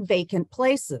spaces and vacant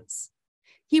places.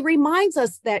 He reminds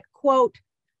us that, quote,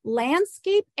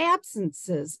 "landscape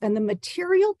absences and the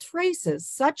material traces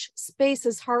such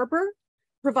spaces harbor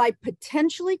provide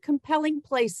potentially compelling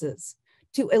places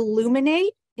to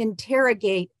illuminate,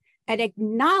 interrogate, and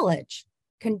acknowledge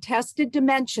contested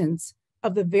dimensions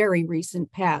of the very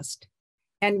recent past,"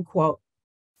 end quote.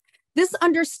 This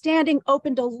understanding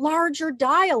opened a larger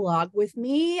dialogue with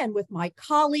me and with my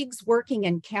colleagues working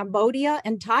in Cambodia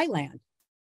and Thailand.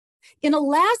 In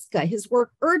Alaska, his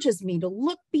work urges me to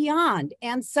look beyond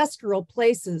ancestral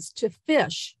places to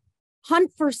fish,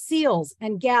 hunt for seals,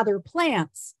 and gather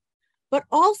plants, but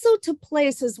also to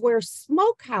places where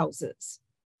smokehouses,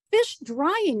 fish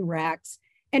drying racks,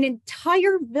 and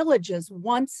entire villages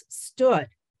once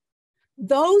stood.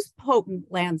 Those potent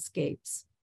landscapes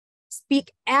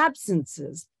speak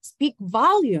absences, speak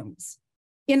volumes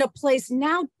in a place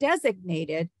now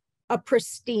designated a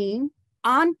pristine,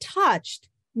 untouched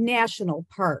national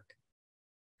park.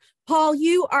 Paul,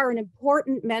 you are an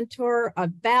important mentor, a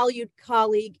valued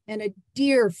colleague, and a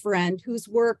dear friend whose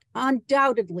work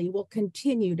undoubtedly will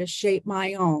continue to shape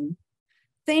my own.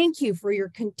 Thank you for your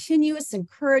continuous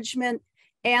encouragement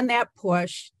and that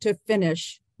push to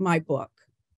finish my book.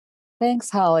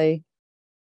 Thanks, Holly.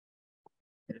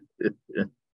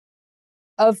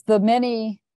 Of the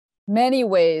many, many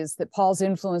ways that Paul's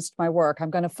influenced my work,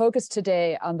 I'm going to focus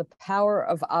today on the power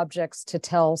of objects to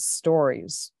tell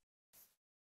stories.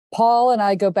 Paul and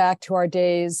I go back to our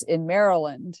days in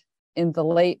Maryland in the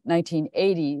late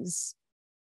 1980s.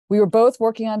 We were both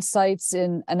working on sites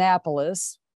in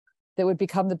Annapolis that would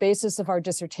become the basis of our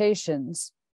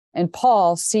dissertations. And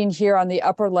Paul, seen here on the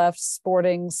upper left,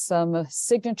 sporting some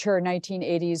signature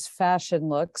 1980s fashion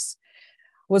looks,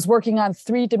 was working on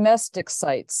 3 domestic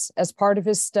sites as part of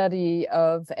his study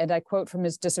of, and I quote from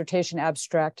his dissertation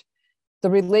abstract, "the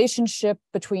relationship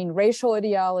between racial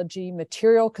ideology,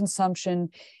 material consumption,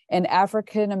 and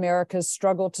African America's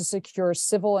struggle to secure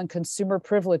civil and consumer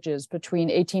privileges between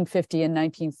 1850 and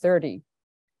 1930.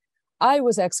 I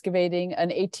was excavating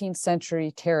an 18th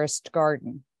century terraced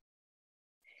garden.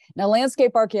 Now,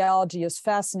 landscape archaeology is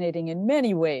fascinating in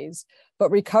many ways,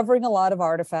 but recovering a lot of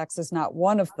artifacts is not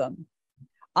one of them.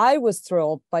 I was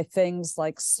thrilled by things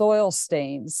like soil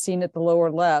stains seen at the lower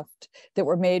left that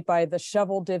were made by the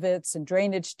shovel divots and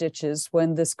drainage ditches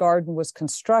when this garden was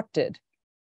constructed.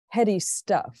 Heady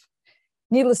stuff.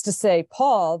 Needless to say,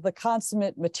 Paul, the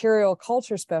consummate material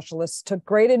culture specialist, took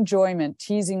great enjoyment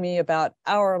teasing me about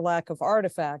our lack of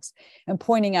artifacts and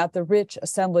pointing out the rich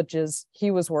assemblages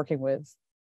he was working with.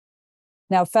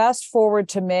 Now, fast forward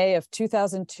to May of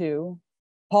 2002,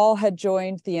 Paul had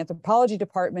joined the anthropology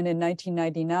department in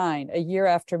 1999, a year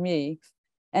after me,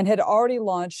 and had already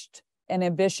launched an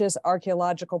ambitious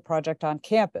archaeological project on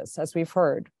campus, as we've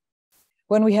heard.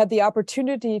 When we had the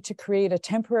opportunity to create a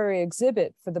temporary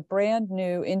exhibit for the brand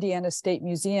new Indiana State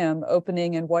Museum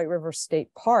opening in White River State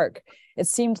Park, it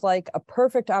seemed like a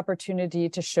perfect opportunity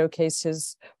to showcase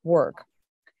his work.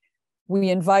 We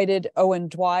invited Owen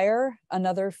Dwyer,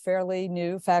 another fairly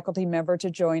new faculty member, to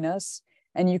join us,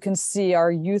 and you can see our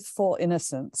youthful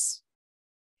innocence.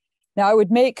 Now, I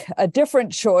would make a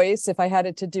different choice if I had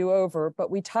it to do over, but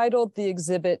we titled the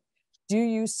exhibit, "Do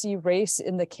You See Race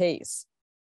in the Case?"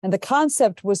 And the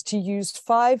concept was to use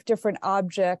 5 different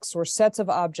objects or sets of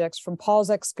objects from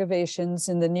Paul's excavations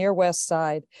in the near West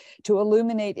Side to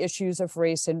illuminate issues of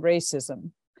race and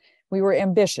racism. We were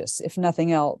ambitious, if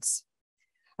nothing else.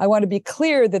 I want to be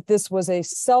clear that this was a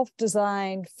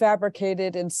self-designed,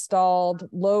 fabricated, installed,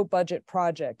 low-budget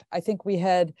project. I think we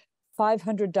had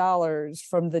 $500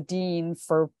 from the dean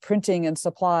for printing and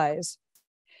supplies.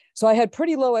 So I had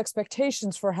pretty low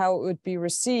expectations for how it would be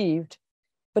received.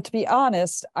 But to be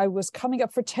honest, I was coming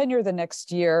up for tenure the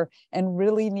next year and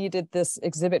really needed this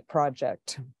exhibit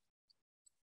project.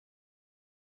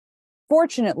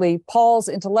 Fortunately, Paul's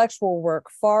intellectual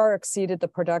work far exceeded the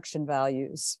production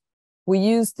values. We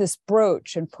used this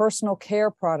brooch and personal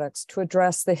care products to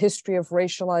address the history of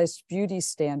racialized beauty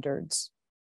standards.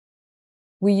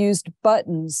 We used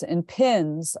buttons and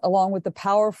pins, along with the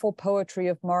powerful poetry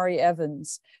of Mari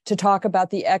Evans, to talk about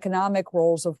the economic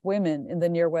roles of women in the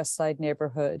near West Side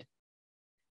neighborhood.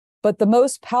 But the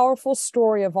most powerful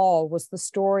story of all was the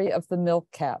story of the milk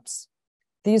caps.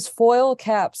 These foil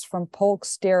caps from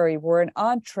Polk's Dairy were an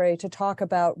entree to talk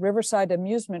about Riverside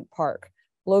Amusement Park,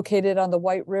 located on the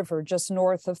White River just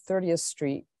north of 30th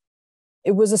Street.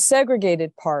 It was a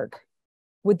segregated park,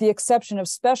 with the exception of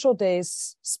special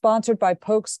days sponsored by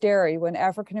Polk's Dairy when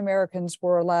African Americans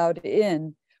were allowed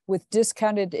in with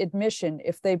discounted admission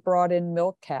if they brought in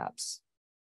milk caps.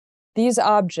 These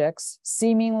objects,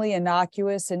 seemingly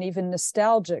innocuous and even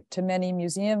nostalgic to many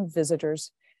museum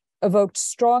visitors, evoked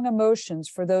strong emotions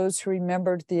for those who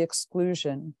remembered the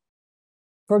exclusion.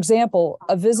 For example,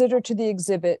 a visitor to the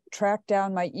exhibit tracked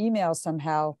down my email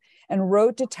somehow and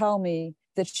wrote to tell me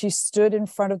that she stood in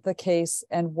front of the case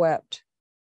and wept.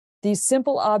 These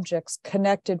simple objects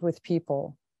connected with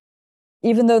people.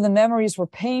 Even though the memories were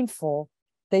painful,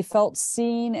 they felt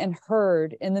seen and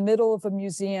heard in the middle of a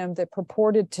museum that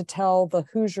purported to tell the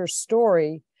Hoosier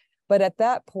story, but at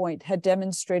that point had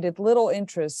demonstrated little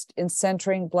interest in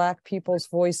centering Black people's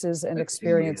voices and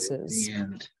experiences.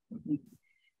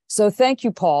 So thank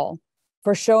you, Paul,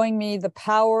 for showing me the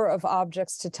power of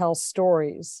objects to tell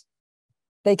stories.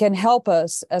 They can help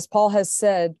us, as Paul has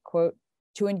said, quote,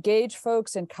 to engage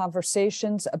folks in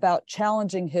conversations about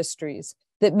challenging histories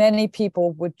that many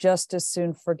people would just as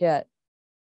soon forget.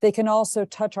 They can also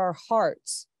touch our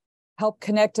hearts, help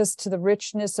connect us to the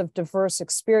richness of diverse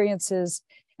experiences,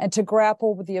 and to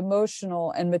grapple with the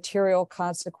emotional and material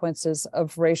consequences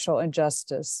of racial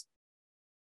injustice.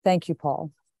 Thank you,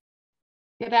 Paul.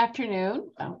 Good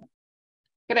afternoon.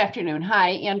 Good afternoon. Hi,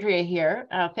 Andrea here.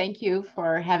 Thank you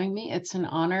for having me. It's an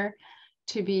honor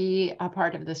to be a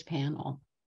part of this panel.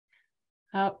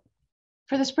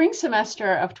 For the spring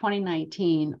semester of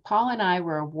 2019, Paul and I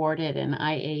were awarded an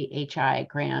IAHI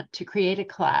grant to create a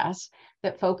class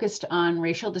that focused on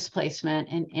racial displacement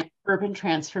and urban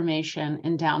transformation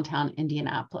in downtown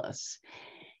Indianapolis.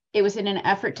 It was in an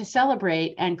effort to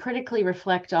celebrate and critically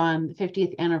reflect on the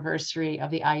 50th anniversary of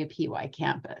the IUPUI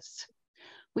campus.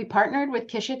 We partnered with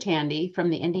Kisha Tandy from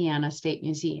the Indiana State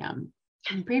Museum.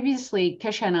 Previously,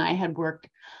 Kisha and I had worked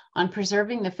on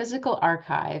preserving the physical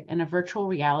archive and a virtual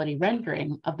reality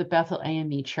rendering of the Bethel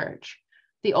AME Church,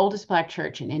 the oldest Black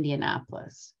church in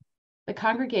Indianapolis. The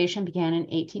congregation began in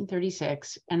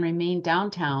 1836 and remained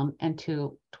downtown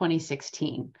until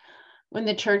 2016, when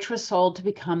the church was sold to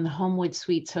become the Homewood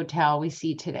Suites Hotel we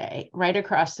see today, right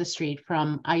across the street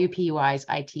from IUPUI's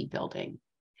IT building.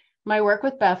 My work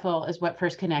with Bethel is what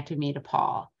first connected me to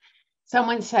Paul.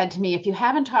 Someone said to me, if you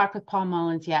haven't talked with Paul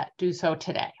Mullins yet, do so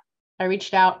today. I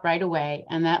reached out right away,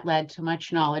 and that led to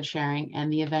much knowledge sharing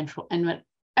and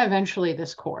eventually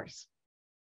this course.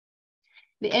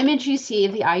 The image you see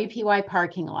of the IUPUI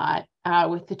parking lot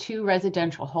with the 2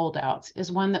 residential holdouts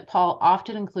is one that Paul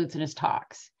often includes in his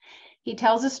talks. He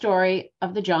tells a story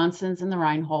of the Johnsons and the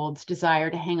Reinholds'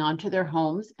 desire to hang on to their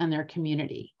homes and their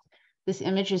community. This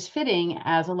image is fitting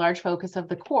as a large focus of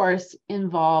the course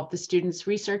involved the students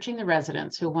researching the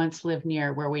residents who once lived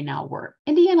near where we now work.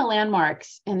 Indiana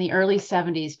Landmarks in the early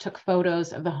 70s took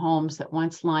photos of the homes that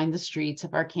once lined the streets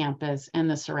of our campus and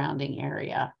the surrounding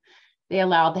area. They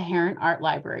allowed the Heron Art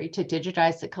Library to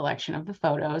digitize the collection of the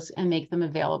photos and make them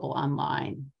available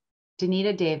online.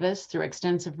 Danita Davis, through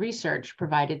extensive research,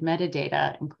 provided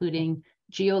metadata, including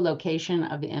geolocation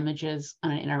of the images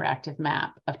on an interactive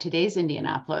map of today's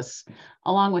Indianapolis,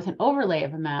 along with an overlay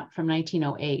of a map from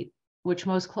 1908, which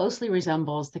most closely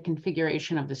resembles the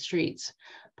configuration of the streets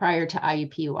prior to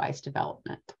IUPUI's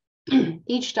development.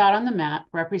 Each dot on the map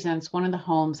represents one of the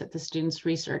homes that the students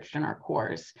researched in our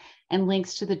course and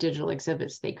links to the digital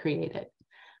exhibits they created.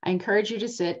 I encourage you to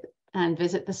sit and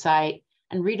visit the site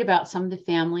and read about some of the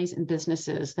families and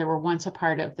businesses that were once a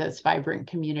part of this vibrant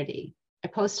community. I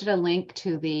posted a link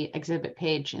to the exhibit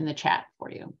page in the chat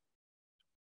for you.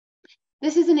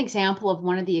 This is an example of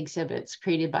one of the exhibits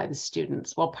created by the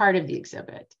students, well, part of the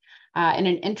exhibit. In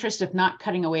an interest of not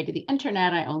cutting away to the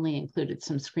internet, I only included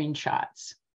some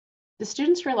screenshots. The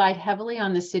students relied heavily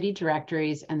on the city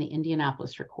directories and the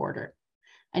Indianapolis Recorder,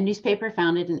 a newspaper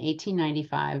founded in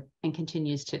 1895 and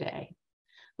continues today.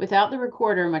 Without the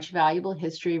Recorder, much valuable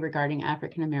history regarding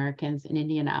African Americans in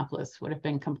Indianapolis would have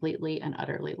been completely and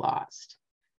utterly lost.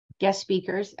 Guest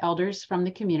speakers, elders from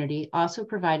the community, also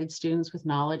provided students with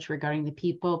knowledge regarding the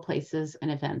people, places,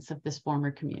 and events of this former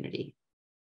community.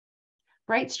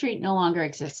 Bright Street no longer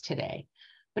exists today,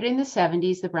 but in the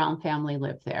 70s, the Brown family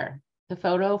lived there. The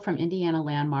photo from Indiana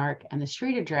Landmark and the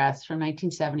street address from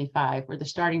 1975 were the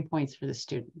starting points for the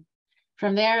student.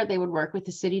 From there, they would work with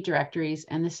the city directories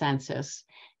and the census,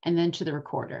 and then to the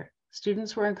Recorder.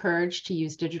 Students were encouraged to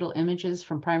use digital images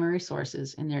from primary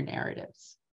sources in their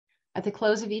narratives. At the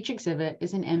close of each exhibit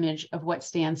is an image of what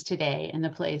stands today in the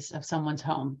place of someone's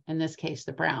home, in this case,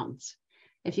 the Browns.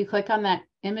 If you click on that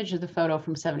image of the photo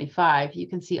from 75, you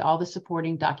can see all the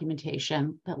supporting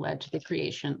documentation that led to the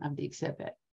creation of the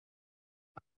exhibit.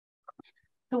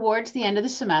 Towards the end of the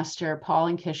semester, Paul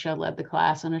and Kisha led the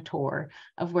class on a tour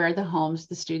of where the homes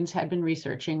the students had been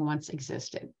researching once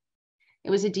existed. It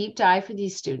was a deep dive for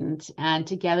these students, and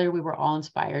together we were all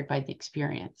inspired by the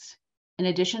experience. In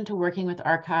addition to working with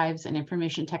archives and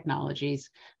information technologies,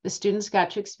 the students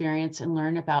got to experience and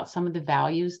learn about some of the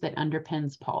values that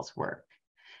underpins Paul's work.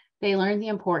 They learned the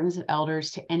importance of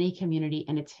elders to any community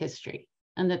and its history,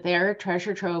 and that they are a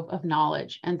treasure trove of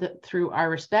knowledge, and that through our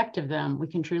respect of them, we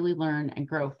can truly learn and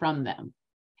grow from them.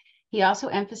 He also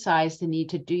emphasized the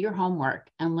need to do your homework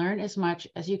and learn as much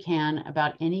as you can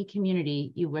about any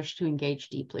community you wish to engage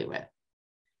deeply with.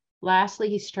 Lastly,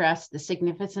 he stressed the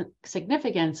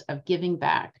significance of giving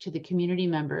back to the community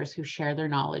members who share their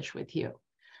knowledge with you,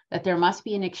 that there must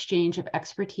be an exchange of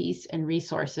expertise and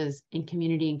resources in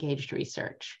community engaged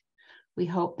research. We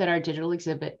hope that our digital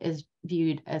exhibit is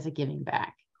viewed as a giving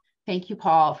back. Thank you,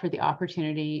 Paul, for the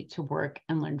opportunity to work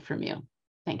and learn from you.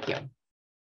 Thank you.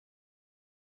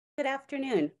 Good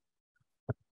afternoon.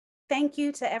 Thank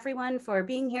you to everyone for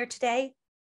being here today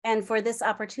and for this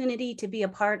opportunity to be a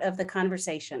part of the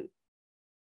conversation.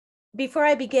 Before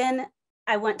I begin,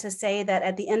 I want to say that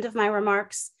at the end of my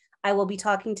remarks, I will be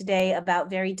talking today about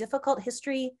very difficult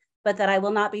history, but that I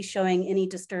will not be showing any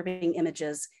disturbing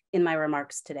images in my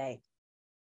remarks today.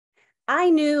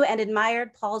 I knew and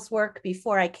admired Paul's work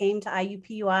before I came to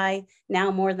IUPUI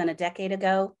now more than a decade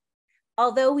ago.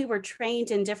 Although we were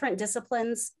trained in different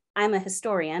disciplines, I'm a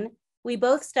historian. We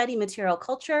both study material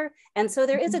culture, and so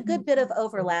there is a good bit of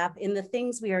overlap in the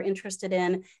things we are interested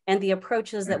in and the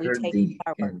approaches that we take to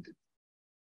our work.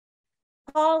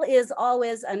 Paul is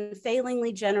always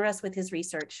unfailingly generous with his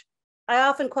research. I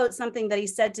often quote something that he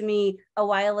said to me a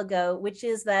while ago, which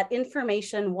is that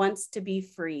information wants to be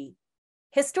free.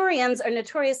 Historians are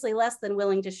notoriously less than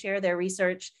willing to share their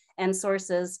research and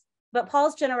sources, but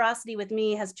Paul's generosity with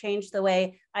me has changed the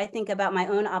way I think about my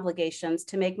own obligations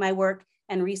to make my work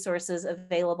and resources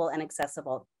available and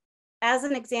accessible. As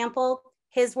an example,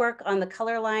 his work on the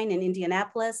color line in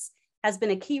Indianapolis has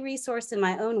been a key resource in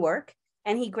my own work,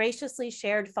 and he graciously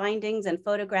shared findings and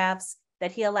photographs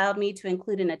that he allowed me to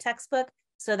include in a textbook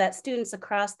so that students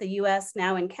across the US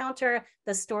now encounter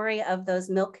the story of those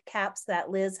milk caps that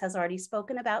Liz has already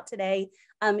spoken about today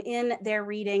in their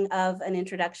reading of an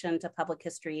Introduction to Public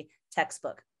History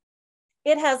textbook.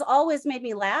 It has always made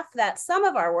me laugh that some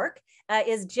of our work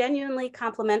is genuinely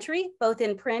complementary, both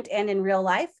in print and in real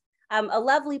life. A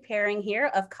lovely pairing here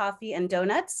of coffee and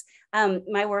donuts.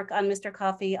 My work on Mr.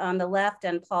 Coffee on the left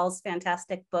and Paul's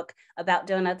fantastic book about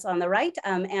donuts on the right,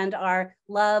 and our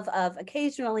love of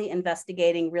occasionally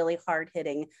investigating really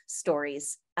hard-hitting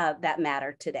stories that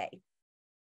matter today.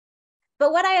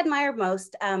 But what I admire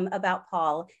most about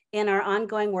Paul in our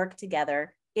ongoing work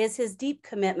together is his deep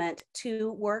commitment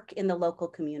to work in the local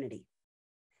community.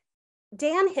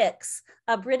 Dan Hicks,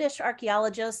 a British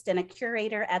archaeologist and a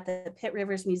curator at the Pitt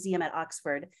Rivers Museum at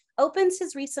Oxford, opens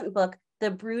his recent book,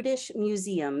 The Brutish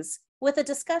Museums, with a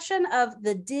discussion of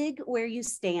the Dig Where You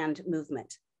Stand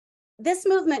movement. This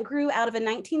movement grew out of a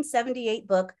 1978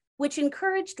 book which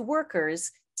encouraged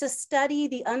workers to study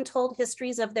the untold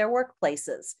histories of their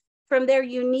workplaces from their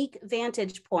unique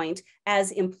vantage point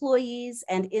as employees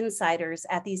and insiders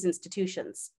at these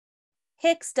institutions.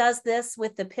 Hicks does this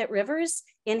with the Pitt Rivers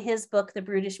in his book, The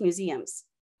Brutish Museums.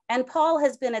 And Paul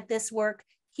has been at this work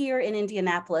here in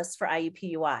Indianapolis for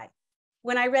IUPUI.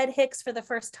 When I read Hicks for the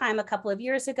first time a couple of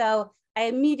years ago, I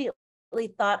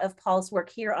immediately thought of Paul's work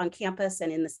here on campus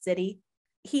and in the city.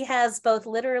 He has both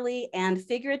literally and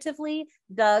figuratively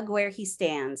dug where he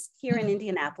stands here in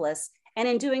Indianapolis, and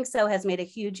in doing so has made a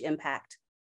huge impact.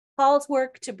 Paul's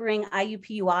work to bring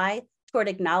IUPUI toward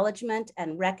acknowledgement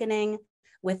and reckoning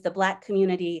with the Black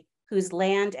community whose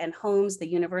land and homes the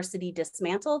university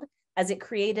dismantled as it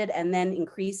created and then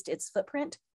increased its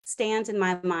footprint stands in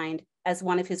my mind as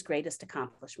one of his greatest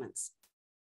accomplishments.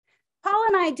 Paul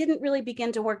and I didn't really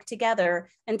begin to work together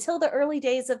until the early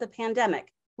days of the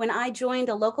pandemic, when I joined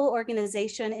a local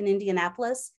organization in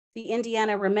Indianapolis, the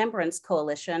Indiana Remembrance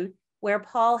Coalition, where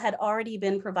Paul had already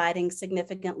been providing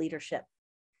significant leadership.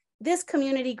 This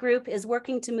community group is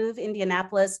working to move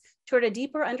Indianapolis toward a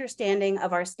deeper understanding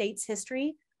of our state's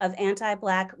history of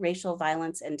anti-Black racial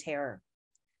violence and terror.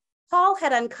 Paul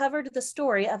had uncovered the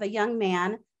story of a young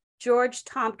man, George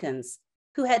Tompkins,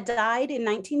 who had died in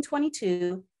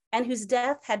 1922 and whose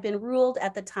death had been ruled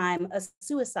at the time a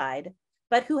suicide,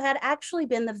 but who had actually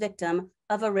been the victim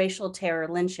of a racial terror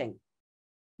lynching.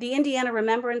 The Indiana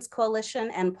Remembrance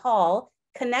Coalition and Paul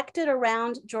connected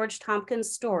around George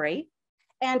Tompkins' story,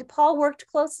 and Paul worked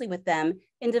closely with them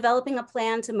in developing a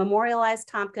plan to memorialize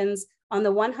Tompkins on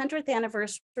the 100th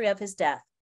anniversary of his death,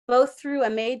 both through a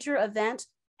major event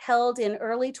held in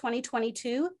early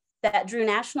 2022 that drew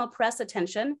national press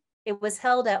attention. It was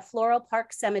held at Floral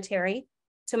Park Cemetery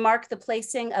to mark the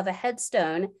placing of a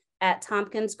headstone at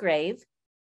Tompkins' grave,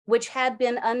 which had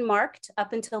been unmarked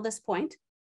up until this point,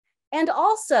 and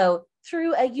also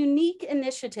through a unique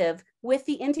initiative with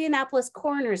the Indianapolis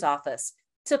Coroner's Office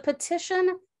to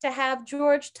petition to have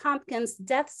George Tompkins'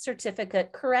 death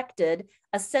certificate corrected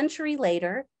a century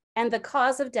later and the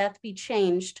cause of death be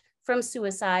changed from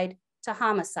suicide to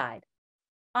homicide.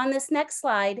 On this next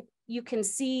slide, you can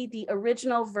see the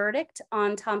original verdict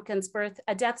on Tompkins'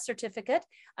 death certificate,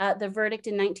 the verdict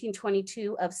in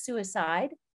 1922 of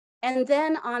suicide. And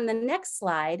then on the next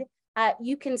slide,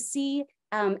 you can see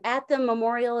at the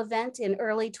memorial event in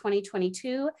early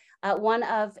 2022, one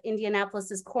of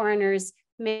Indianapolis's coroners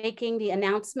making the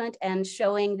announcement and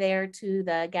showing there to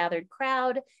the gathered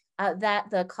crowd that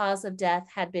the cause of death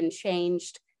had been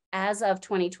changed as of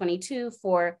 2022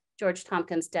 for George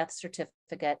Tompkins' death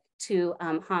certificate to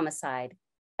homicide.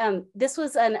 This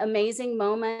was an amazing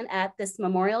moment at this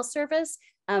memorial service.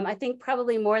 I think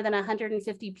probably more than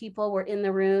 150 people were in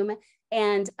the room.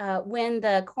 And when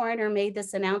the coroner made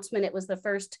this announcement, it was the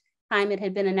first time it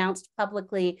had been announced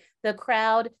publicly. The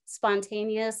crowd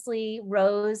spontaneously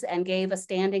rose and gave a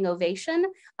standing ovation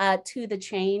to the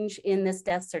change in this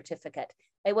death certificate.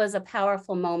 It was a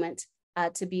powerful moment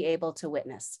to be able to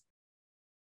witness.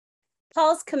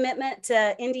 Paul's commitment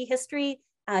to Indy history,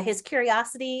 his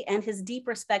curiosity, and his deep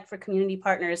respect for community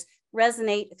partners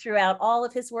resonate throughout all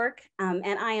of his work, and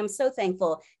I am so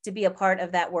thankful to be a part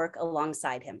of that work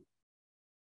alongside him.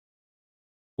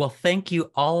 Well, thank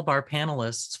you all of our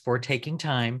panelists for taking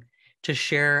time to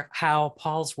share how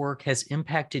Paul's work has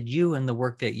impacted you and the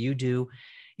work that you do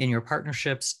in your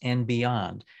partnerships and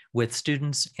beyond with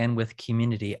students and with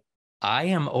community. I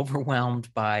am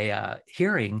overwhelmed by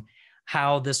hearing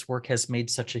how this work has made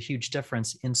such a huge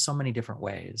difference in so many different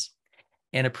ways,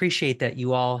 and appreciate that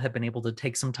you all have been able to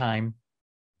take some time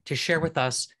to share with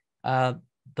us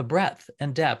the breadth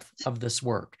and depth of this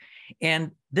work.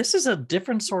 And this is a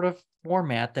different sort of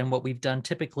format than what we've done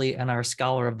typically in our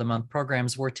Scholar of the Month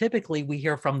programs, where typically we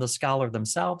hear from the scholar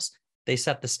themselves. They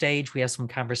set the stage, we have some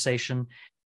conversation.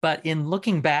 But in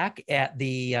looking back at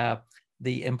the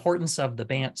importance of the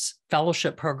Bantz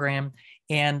Fellowship Program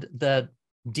and the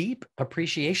deep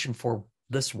appreciation for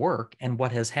this work and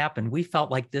what has happened, we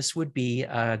felt like this would be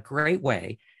a great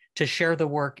way to share the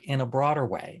work in a broader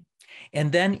way,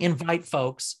 and then invite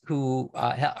folks who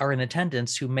are in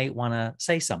attendance who may want to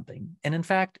say something. And in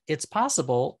fact, it's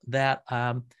possible that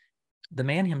the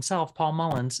man himself, Paul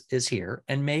Mullins, is here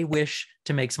and may wish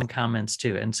to make some comments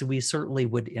too. And so we certainly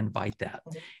would invite that,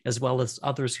 as well as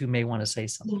others who may want to say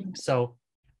something. So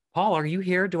Paul, are you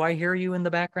here? Do I hear you in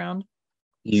the background?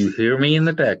 You hear me in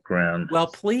the background. Well,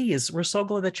 please, we're so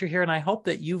glad that you're here. And I hope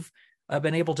that you've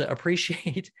been able to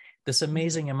appreciate this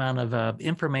amazing amount of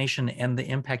information and the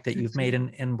impact that you've made.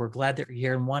 And we're glad that you're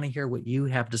here and want to hear what you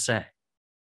have to say.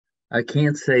 I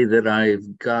can't say that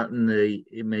I've gotten the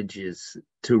images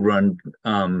to run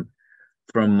from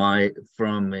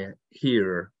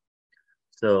here.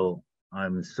 So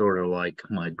I'm sort of like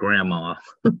my grandma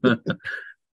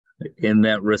in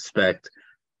that respect.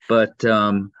 But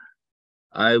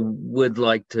I would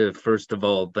like to, first of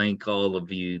all, thank all of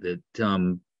you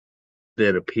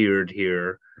that appeared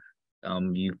here.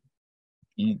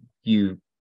 You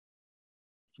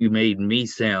made me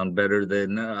sound better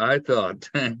than I thought.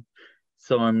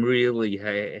 So I'm really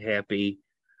happy.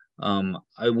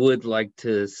 I would like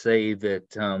to say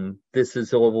that this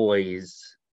is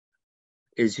always,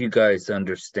 as you guys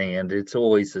understand, it's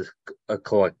always a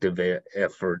collective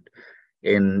effort,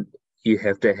 and you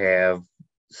have to have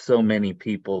so many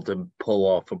people to pull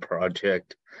off a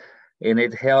project. And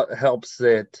it helps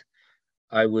that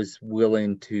I was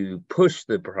willing to push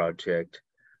the project,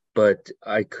 but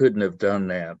I couldn't have done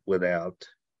that without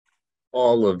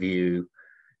all of you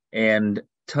and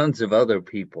tons of other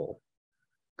people.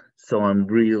 So I'm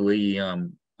really,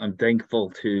 I'm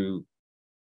thankful to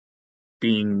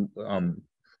being,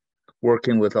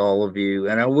 working with all of you.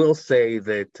 And I will say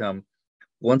that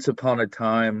once upon a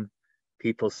time,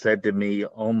 people said to me,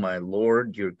 "Oh my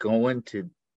Lord, you're going to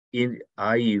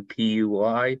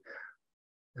IUPUI.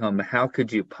 How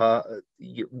could you,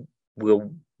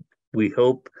 we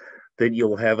hope that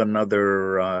you'll have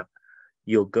another,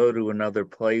 you'll go to another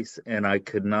place." And I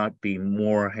could not be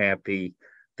more happy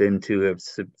than to have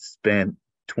spent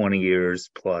 20 years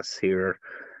plus here.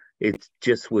 It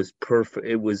just was perfect.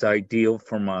 It was ideal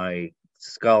for my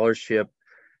scholarship.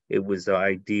 It was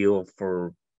ideal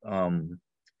for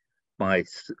my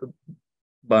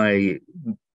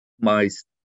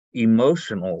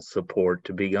emotional support,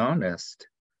 to be honest.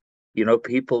 You know,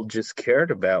 people just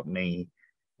cared about me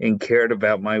and cared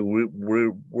about my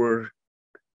work.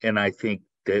 And I think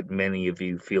that many of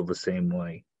you feel the same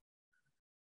way.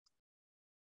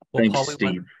 Well, Thanks, Paul,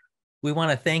 Steve. We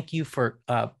want to thank you for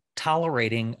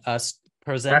tolerating us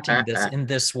presenting this in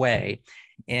this way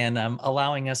and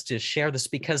allowing us to share this,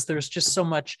 because there's just so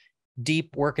much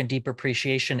deep work and deep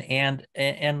appreciation,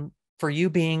 and for you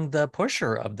being the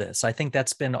pusher of this. I think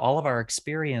that's been all of our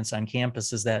experience on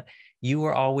campus, is that you've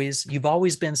always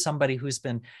been somebody who's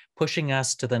been pushing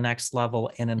us to the next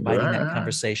level and inviting that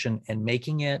conversation and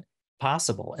making it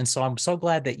possible. And so I'm so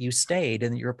glad that you stayed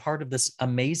and that you're a part of this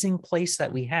amazing place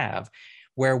that we have,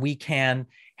 where we can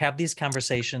have these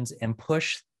conversations and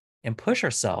push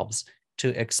ourselves to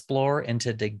explore and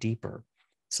to dig deeper.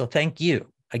 So thank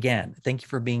you again. Thank you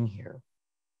for being here.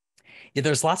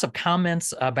 There's lots of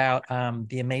comments about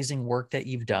the amazing work that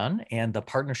you've done and the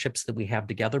partnerships that we have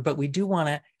together, but we do want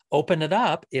to open it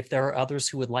up if there are others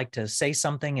who would like to say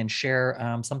something and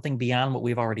share something beyond what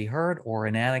we've already heard, or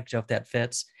an anecdote that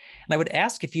fits. And I would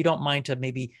ask if you don't mind to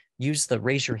maybe use the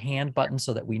raise your hand button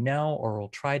so that we know, or we'll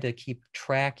try to keep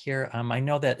track here. I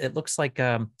know that it looks like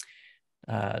Dr.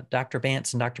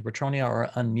 Bantz and Dr. Petronia are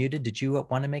unmuted. Did you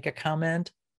want to make a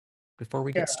comment before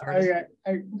we get started?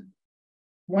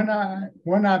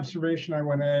 One observation I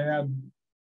want to add,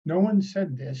 no one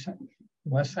said this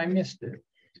unless I missed it.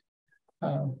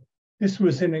 This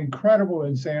was an incredible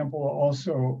example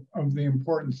also of the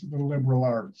importance of the liberal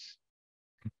arts.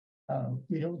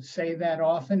 We don't say that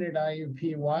often at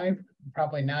IUPUI,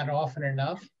 probably not often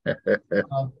enough,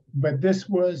 but this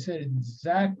was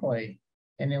exactly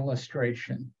an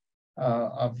illustration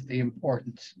of the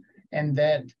importance, and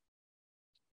that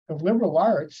the liberal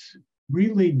arts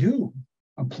really do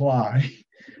apply.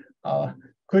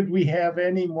 Could we have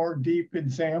any more deep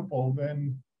example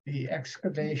than the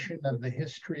excavation of the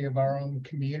history of our own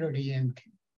community and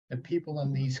the people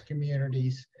in these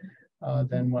communities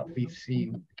than what we've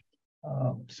seen?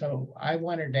 So I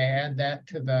wanted to add that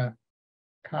to the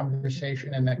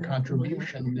conversation and the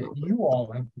contribution that you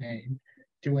all have made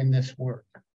doing this work.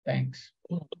 Thanks.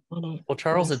 Well,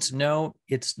 Charles, it's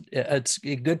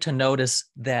good to notice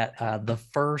that the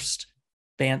first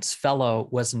Bantz Fellow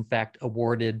was in fact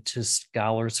awarded to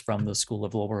scholars from the School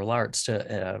of Liberal Arts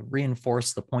to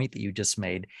reinforce the point that you just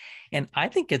made. And I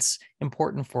think it's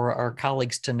important for our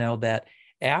colleagues to know that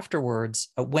afterwards,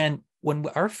 when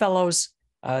our fellows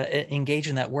engage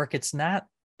in that work, it's not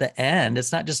the end.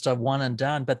 It's not just a one and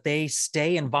done, but they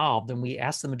stay involved, and we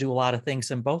ask them to do a lot of things.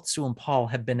 And both Sue and Paul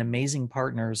have been amazing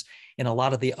partners in a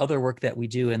lot of the other work that we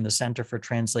do in the Center for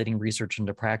Translating Research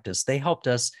into Practice. They helped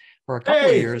us for a couple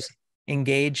of years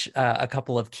engage a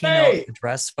couple of keynote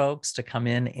address folks to come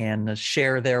in and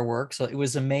share their work. So it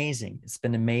was amazing. It's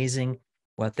been amazing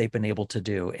what they've been able to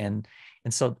do. And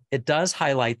so it does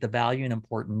highlight the value and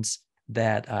importance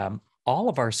that all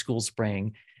of our schools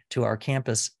bring to our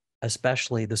campus,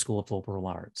 especially the School of Liberal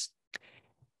Arts.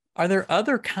 Are there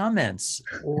other comments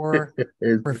or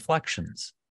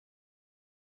reflections?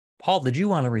 Paul, did you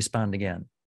want to respond again?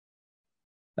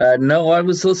 No, I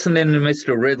was listening to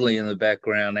Mr. Ridley in the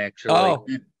background, actually. Oh,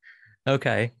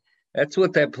 okay. That's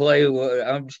what that play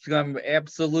was. I'm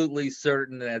absolutely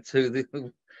certain that's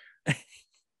who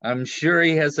I'm sure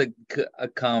he has a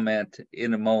comment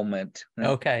in a moment.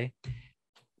 Okay.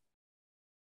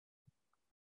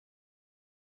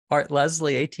 All right,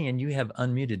 Leslie, ATN, you have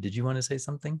unmuted. Did you want to say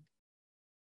something?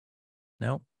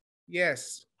 No?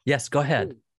 Yes. Yes, go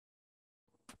ahead.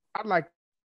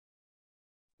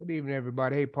 Good evening,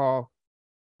 everybody. Hey, Paul.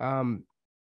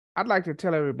 I'd like to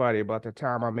tell everybody about the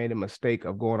time I made a mistake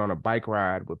of going on a bike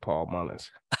ride with Paul Mullins.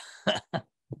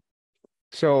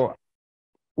 So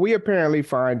we apparently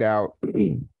find out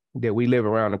that we live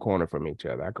around the corner from each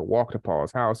other. I could walk to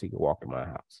Paul's house. He could walk to my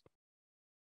house.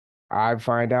 I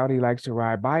find out he likes to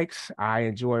ride bikes. I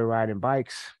enjoy riding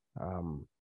bikes. And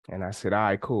I said, all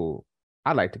right, cool.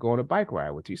 I'd like to go on a bike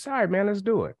ride with you. Sorry, man, let's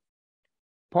do it.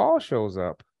 Paul shows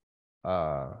up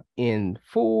in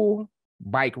full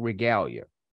bike regalia,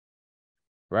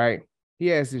 right? He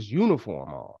has his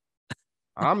uniform on.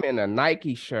 I'm in a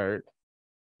Nike shirt,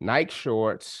 Nike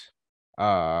shorts.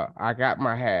 I got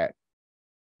my hat.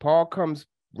 Paul comes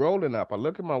rolling up. I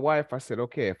look at my wife. I said,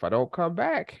 okay, if I don't come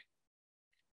back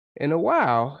in a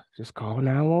while, just call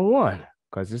 911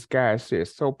 because this guy is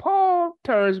serious. So Paul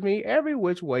turns me every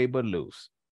which way but loose.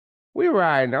 We're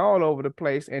riding all over the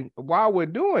place, and while we're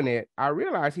doing it, I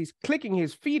realize he's clicking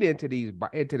his feet into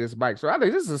this bike. So I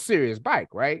think this is a serious bike,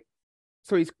 right?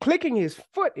 So he's clicking his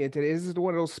foot into this. This is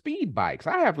one of those speed bikes.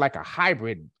 I have like a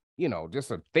hybrid,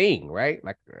 just a thing, right?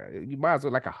 Like you might as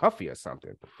well like a Huffy or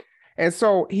something. And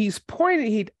so he'd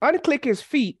unclick his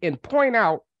feet and point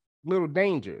out little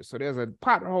dangers. So there's a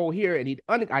pothole here, and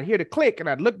I'd hear the click, and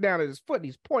I'd look down at his foot, and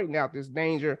he's pointing out this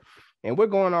danger, and we're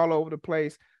going all over the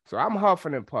place. So I'm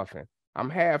huffing and puffing. I'm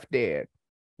half dead.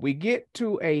 We get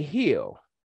to a hill,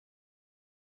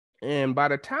 and by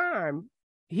the time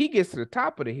he gets to the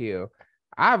top of the hill,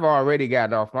 I've already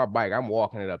gotten off my bike. I'm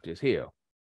walking it up this hill.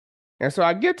 And so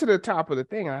I get to the top of the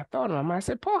thing, and I thought in my mind, I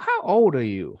said, Paul, how old are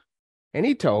you? And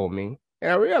he told me,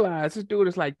 and I realized this dude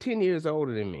is like 10 years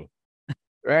older than me,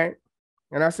 right?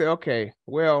 And I said, okay,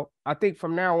 well, I think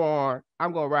from now on,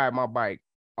 I'm going to ride my bike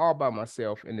all by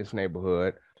myself in this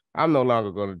neighborhood. I'm no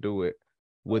longer going to do it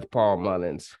with Paul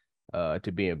Mullins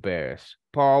to be embarrassed.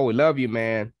 Paul, we love you,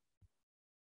 man.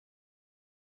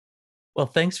 Well,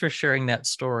 thanks for sharing that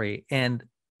story. And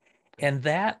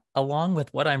that, along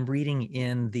with what I'm reading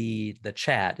in the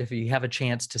chat, if you have a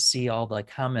chance to see all the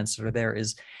comments that are there,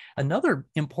 is another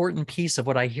important piece of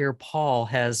what I hear Paul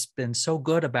has been so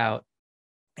good about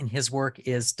in his work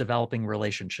is developing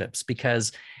relationships.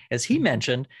 Because as he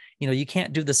mentioned, you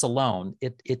can't do this alone.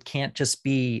 It can't just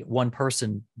be one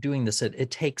person doing this.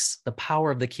 It takes the power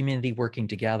of the community working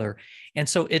together. And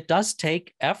so it does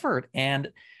take effort and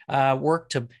work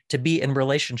to be in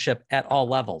relationship at all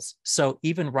levels. So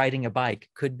even riding a bike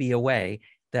could be a way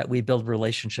that we build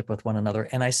relationship with one another.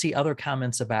 And I see other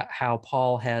comments about how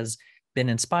Paul has been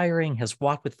inspiring, has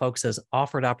walked with folks, has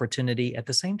offered opportunity. At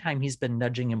the same time, he's been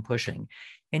nudging and pushing.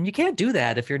 And you can't do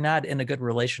that if you're not in a good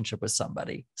relationship with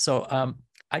somebody. So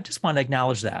I just want to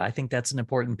acknowledge that. I think that's an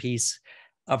important piece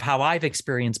of how I've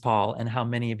experienced Paul and how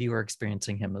many of you are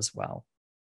experiencing him as well.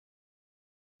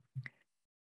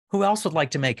 Who else would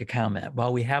like to make a comment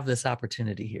while we have this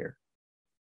opportunity here?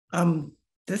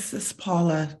 This is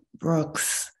Paula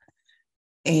Brooks.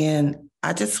 And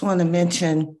I just want to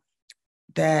mention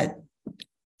that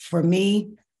for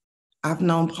me, I've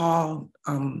known Paul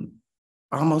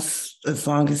almost as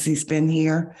long as he's been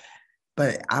here,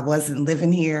 but I wasn't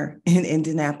living here in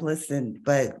Indianapolis,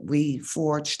 but we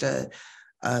forged a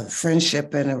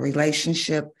friendship and a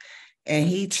relationship, and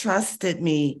he trusted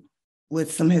me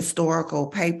with some historical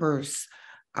papers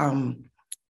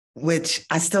which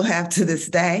I still have to this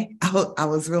day. I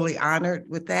was really honored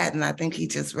with that. And I think he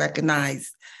just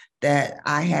recognized that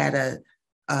I had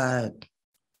a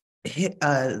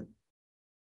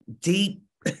deep,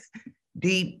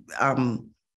 deep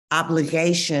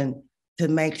obligation to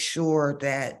make sure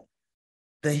that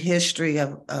the history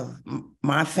of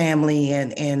my family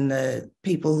and the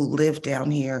people who live down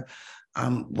here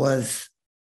was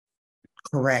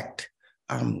correct,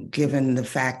 given the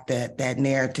fact that that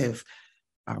narrative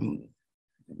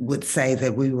would say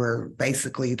that we were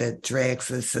basically the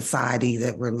dregs of society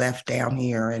that were left down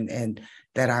here, and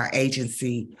that our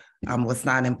agency was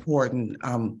not important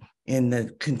in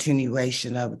the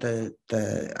continuation of the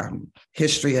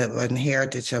history of and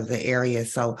heritage of the area.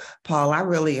 So, Paul, I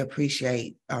really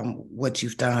appreciate what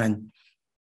you've done,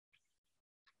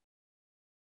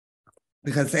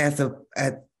 because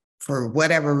for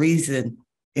whatever reason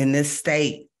in this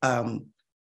state,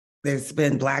 there's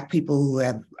been Black people who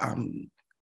have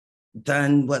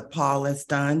done what Paul has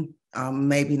done,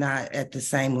 maybe not at the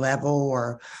same level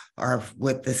or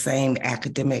with the same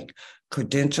academic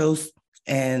credentials.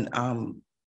 And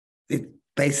it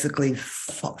basically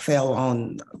fell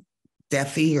on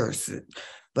deaf ears.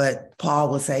 But Paul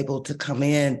was able to come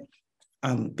in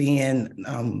being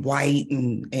white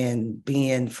and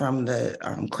being from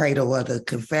the cradle of the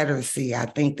Confederacy. I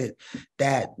think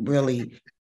that really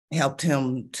helped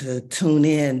him to tune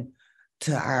in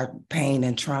to our pain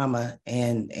and trauma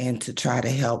and to try to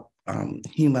help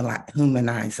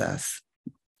humanize us.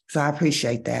 So I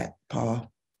appreciate that,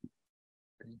 Paul.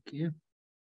 Thank you.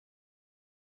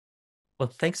 Well,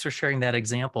 thanks for sharing that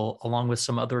example, along with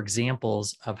some other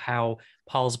examples of how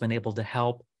Paul's been able to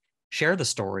help share the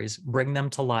stories, bring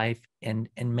them to life, and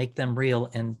make them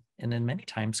real, and then many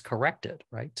times correct it,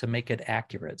 right, to make it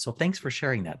accurate. So thanks for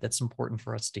sharing that. That's important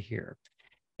for us to hear,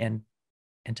 and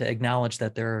to acknowledge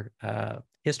that there are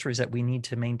histories that we need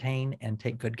to maintain and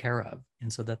take good care of,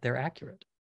 and so that they're accurate.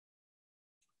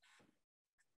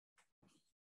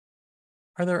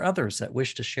 Are there others that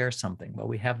wish to share something while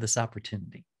we have this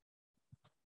opportunity?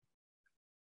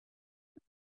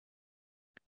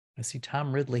 I see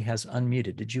Tom Ridley has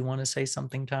unmuted. Did you want to say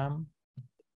something, Tom?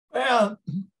 Well,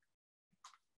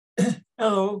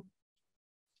 hello.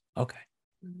 Okay.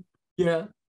 Yeah.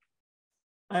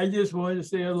 I just wanted to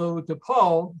say hello to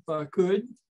Paul, if I could.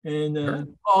 And Sure.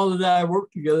 Paul and I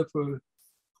worked together for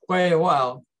quite a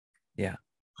while. Yeah.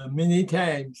 Many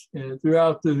times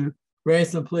throughout the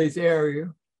Ransom Place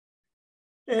area.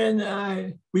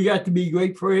 And we got to be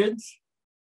great friends.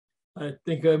 I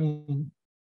think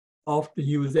often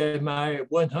he was at my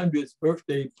 100th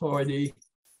birthday party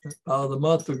about a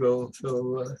month ago.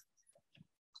 So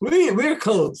we're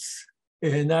close.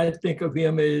 And I think of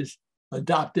him as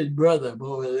adopted brother,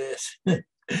 more or less.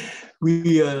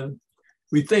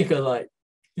 We think alike,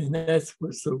 and that's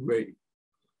what's so great.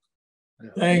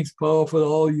 Thanks, Paul, for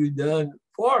all you've done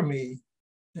for me,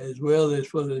 as well as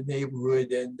for the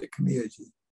neighborhood and the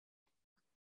community.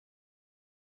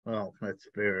 Well,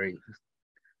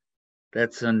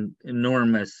 that's an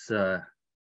enormous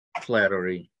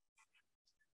flattery.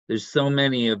 There's so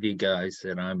many of you guys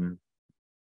that I'm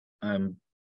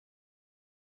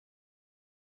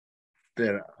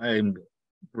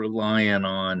relying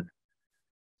on,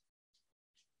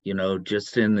 you know,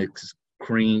 just in the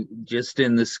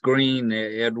screen,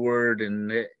 Edward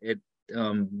and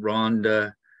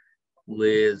Rhonda,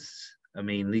 Liz. I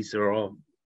mean, these are all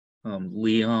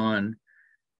Leon.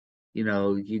 You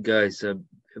know, you guys have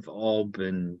all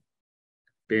been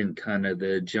kind of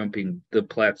the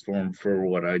platform for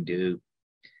what I do.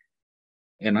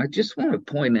 And I just want to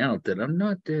point out that I'm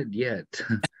not dead yet.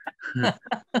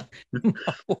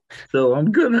 So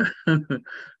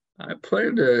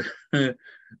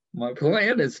my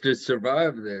plan is to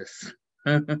survive this.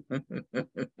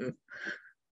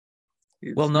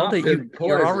 Well, know that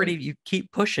you're already, you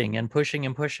keep pushing and pushing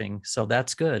and pushing. So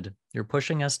that's good. You're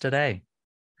pushing us today.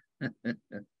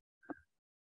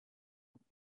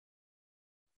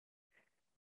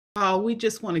 We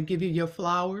just want to give you your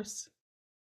flowers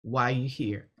while you're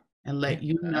here and let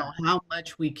you know how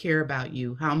much we care about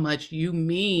you, how much you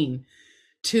mean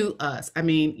to us. I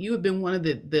mean, you have been one of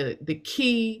the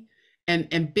key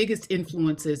and biggest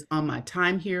influences on my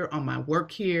time here, on my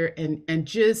work here, and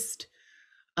just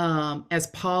as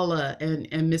Paula and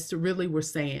Mr. Ridley were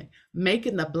saying,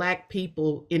 making the Black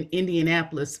people in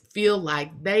Indianapolis feel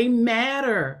like they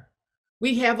matter.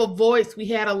 We have a voice, we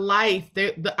had a life,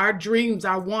 our dreams,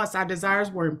 our wants, our desires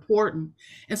were important.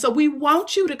 And so we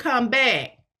want you to come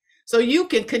back so you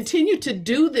can continue to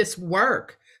do this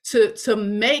work to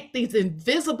make these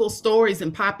invisible stories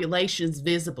and populations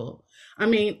visible. I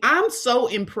mean, I'm so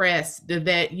impressed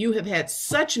that you have had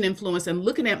such an influence, and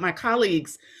looking at my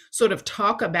colleagues sort of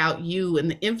talk about you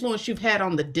and the influence you've had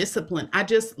on the discipline. I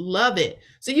just love it.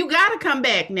 So you got to come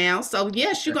back now. So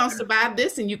yes, you're going to survive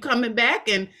this and you coming back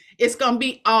and it's going to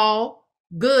be all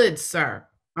good, sir.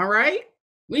 All right.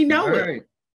 We know All it. right.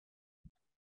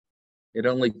 It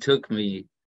only took me,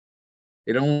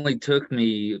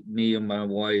 me and my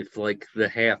wife, like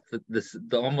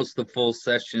almost the full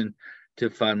session to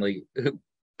finally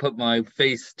put my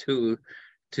face to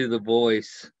the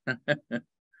voice.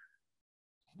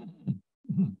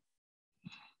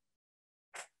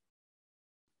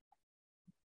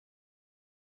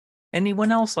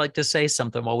 Anyone else like to say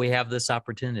something while we have this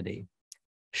opportunity?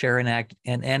 Share an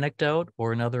anecdote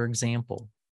or another example.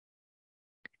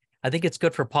 I think it's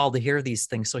good for Paul to hear these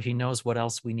things so he knows what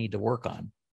else we need to work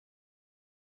on.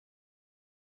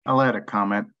 I'll add a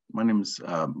comment. My name is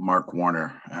Mark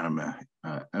Warner, and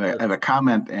I have a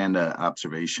comment and an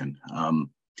observation.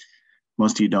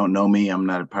 Most of you don't know me. I'm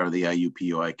not a part of the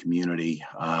IUPUI community.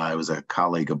 I was a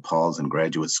colleague of Paul's in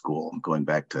graduate school going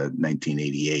back to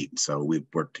 1988. So we've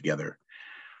worked together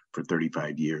for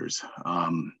 35 years.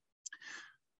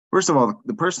 First of all,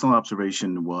 the personal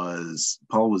observation was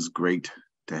Paul was great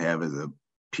to have as a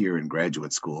peer in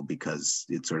graduate school because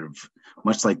it's sort of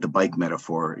much like the bike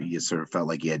metaphor. You sort of felt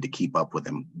like you had to keep up with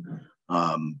him.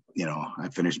 You know, I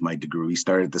finished my degree. We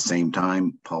started at the same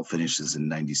time. Paul finishes in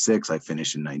 96. I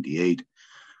finished in 98.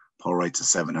 Paul writes a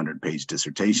 700-page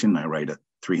dissertation. I write a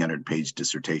 300-page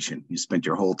dissertation. You spent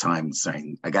your whole time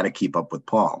saying, I got to keep up with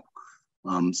Paul.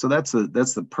 So that's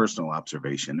the personal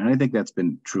observation. And I think that's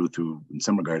been true through, in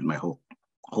some regard, my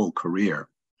whole career.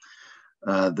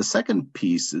 The second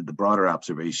piece, the broader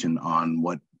observation on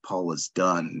what Paul has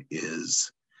done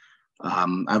is,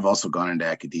 I've also gone into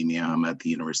academia. I'm at the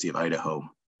University of Idaho.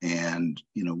 And,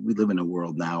 you know, we live in a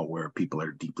world now where people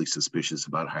are deeply suspicious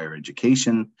about higher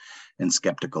education and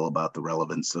skeptical about the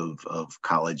relevance of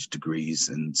college degrees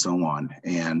and so on.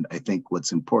 And I think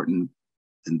what's important,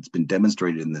 and it's been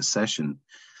demonstrated in this session,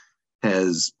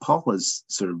 Paul has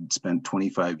sort of spent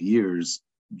 25 years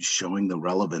showing the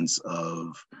relevance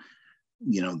of,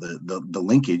 you know, the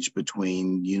linkage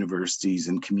between universities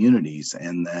and communities,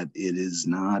 and that it is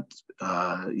not,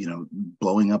 you know,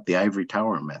 blowing up the ivory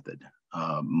tower method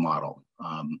model.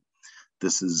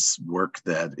 This is work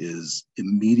that is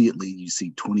immediately, you see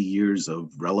 20 years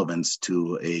of relevance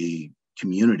to a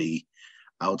community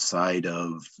outside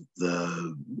of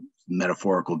the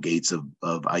metaphorical gates of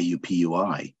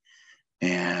IUPUI.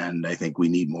 And I think we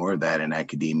need more of that in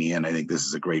academia, and I think this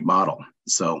is a great model.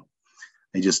 So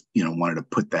I just, you know, wanted to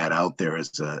put that out there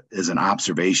as an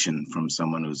observation from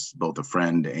someone who's both a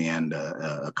friend and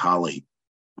a colleague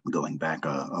going back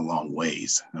a long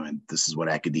ways. I mean, this is what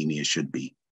academia should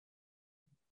be.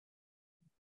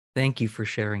 Thank you for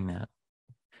sharing that.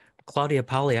 Claudia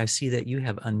Polly, I see that you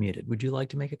have unmuted. Would you like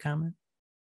to make a comment?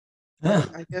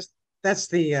 I guess that's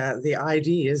the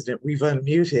ID, isn't it? We've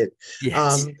unmuted.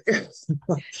 Yes.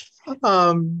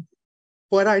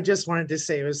 What I just wanted to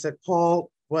say was that Paul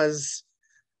was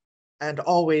and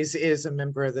always is a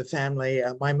member of the family.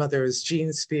 My mother is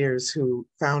Jean Spears, who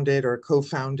founded or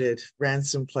co-founded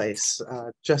Ransom Place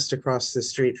just across the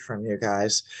street from you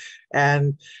guys.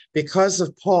 And because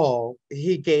of Paul,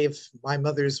 he gave my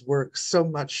mother's work so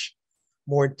much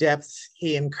more depth.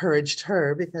 He encouraged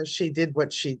her because she did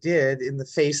what she did in the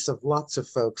face of lots of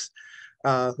folks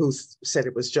who said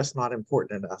it was just not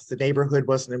important enough. The neighborhood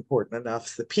wasn't important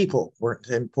enough. The people weren't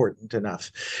important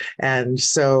enough. And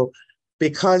so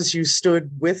because you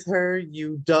stood with her,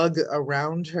 you dug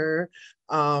around her,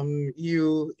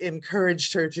 you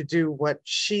encouraged her to do what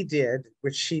she did,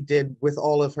 which she did with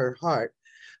all of her heart,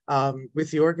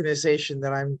 with the organization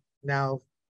that I'm now,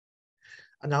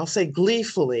 and I'll say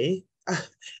gleefully,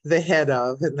 the head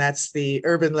of, and that's the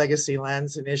Urban Legacy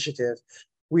Lands Initiative.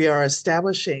 We are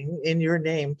establishing in your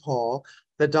name, Paul,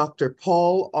 the Dr.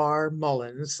 Paul R.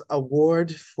 Mullins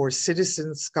Award for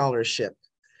Citizen Scholarship,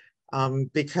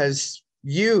 because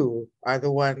you are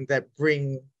the one that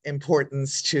bring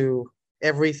importance to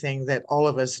everything that all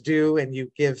of us do, and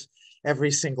you give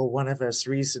every single one of us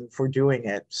reason for doing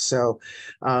it. So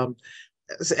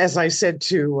as I said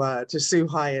to Sue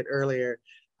Hyatt earlier,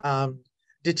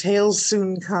 details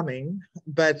soon coming,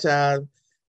 but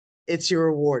it's your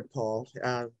award, Paul,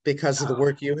 because of the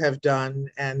work you have done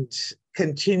and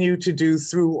continue to do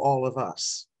through all of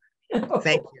us.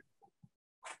 Thank you.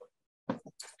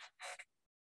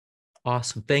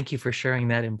 Awesome. Thank you for sharing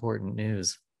that important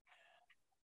news.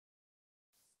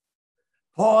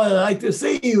 Paul, I'd like to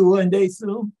see you one day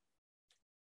soon.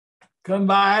 Come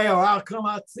by or I'll come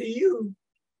out to see you.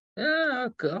 Yeah,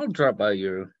 I'll drop by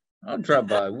I'll drop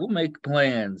by. We'll make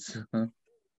plans.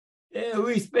 Yeah,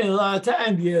 we spent a lot of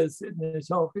time here sitting there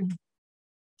talking.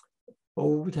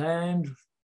 Overtime,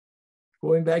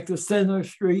 going back to Center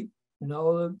Street and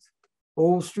all the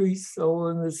old streets over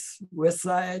on this west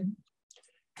side.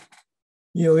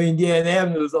 You know, Indiana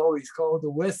Avenue was always called the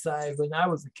west side when I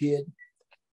was a kid.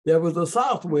 There was a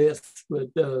southwest,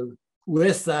 but the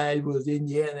west side was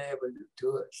Indiana Avenue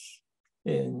to us.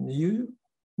 And you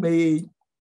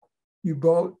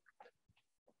brought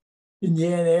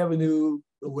Indiana Avenue,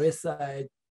 the west side,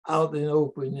 out and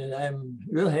open, and I'm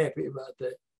real happy about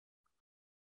that.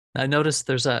 I noticed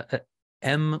there's a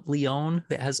M. Leone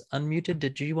that has unmuted.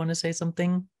 Did you want to say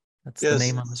something? That's Yes. the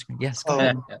name on the screen. Yes, go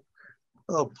ahead.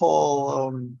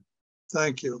 Paul,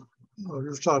 thank you.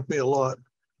 You've taught me a lot.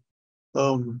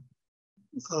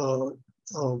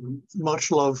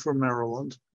 Much love for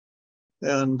Maryland.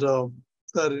 And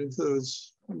that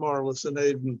includes Marlis and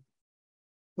Aidan,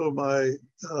 whom I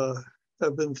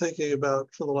have been thinking about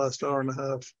for the last hour and a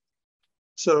half.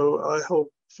 So I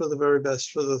hope for the very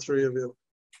best for the three of you.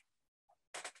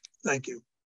 Thank you.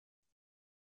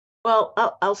 Well,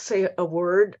 I'll say a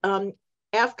word.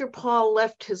 After Paul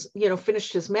left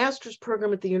finished his master's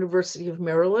program at the University of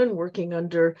Maryland, working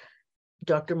under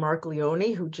Dr. Mark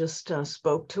Leone, who just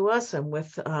spoke to us, and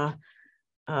with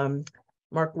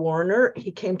Mark Warner,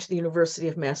 he came to the University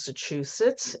of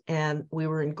Massachusetts, and we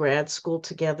were in grad school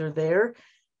together there.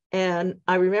 And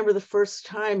I remember the first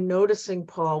time noticing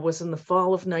Paul was in the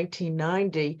fall of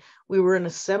 1990. We were in a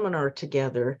seminar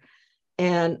together,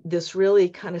 and this really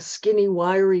kind of skinny,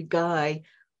 wiry guy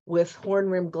with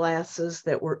horn-rimmed glasses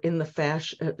that were in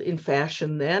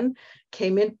fashion then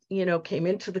came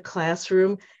into the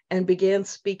classroom and began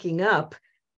speaking up.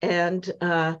 And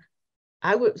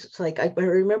I was like, I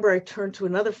remember I turned to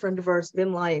another friend of ours,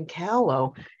 Vinlai and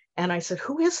Callow, and I said,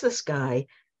 "Who is this guy?"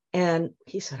 And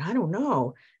he said, "I don't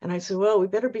know." And I said, "Well, we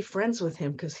better be friends with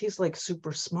him because he's like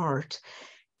super smart."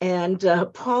 And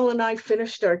Paul and I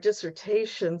finished our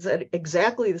dissertations at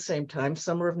exactly the same time,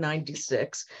 summer of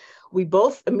 '96. We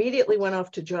both immediately went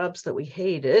off to jobs that we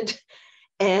hated.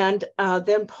 And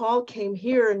then Paul came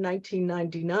here in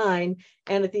 1999.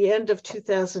 And at the end of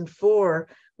 2004,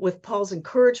 with Paul's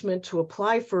encouragement to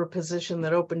apply for a position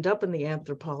that opened up in the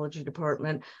anthropology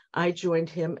department, I joined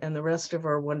him and the rest of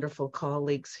our wonderful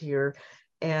colleagues here.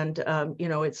 And,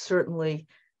 it's certainly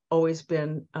always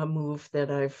been a move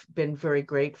that I've been very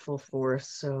grateful for.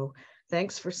 So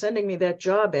thanks for sending me that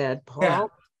job ad, Paul. Yeah.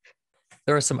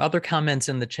 There are some other comments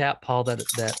in the chat, Paul, that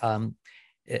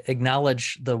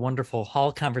acknowledge the wonderful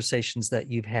hall conversations that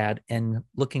you've had, and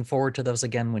looking forward to those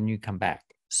again when you come back.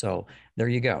 So there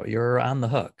you go. You're on the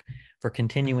hook for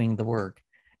continuing the work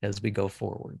as we go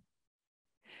forward.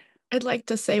 I'd like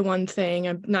to say one thing.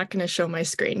 I'm not going to show my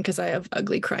screen because I have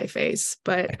ugly cry face,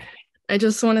 but I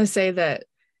just want to say that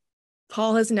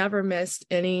Paul has never missed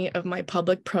any of my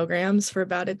public programs for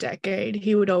about a decade.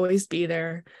 He would always be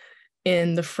there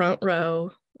in the front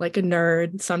row, like a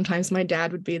nerd. Sometimes my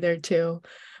dad would be there too.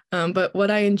 But what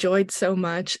I enjoyed so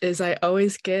much is I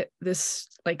always get this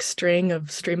like stream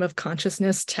of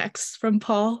consciousness texts from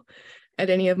Paul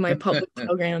at any of my public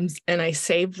programs, and I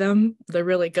save them, the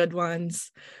really good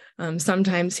ones.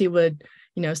 Sometimes he would,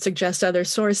 suggest other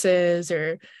sources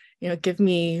or, give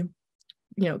me,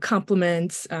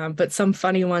 compliments, but some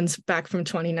funny ones back from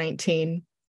 2019.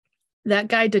 That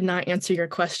guy did not answer your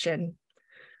question.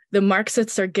 The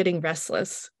Marxists are getting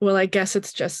restless. Well, I guess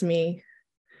it's just me.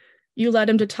 You led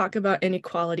him to talk about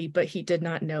inequality, but he did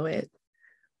not know it.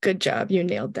 Good job, you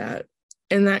nailed that.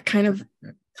 And that kind of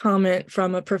comment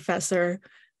from a professor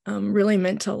really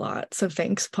meant a lot. So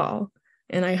thanks, Paul.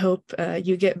 And I hope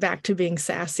you get back to being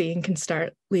sassy and can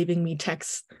start leaving me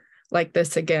texts like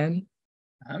this again.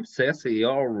 I'm sassy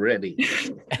already.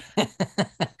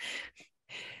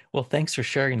 Well, thanks for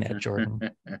sharing that, Jordan.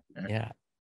 Yeah.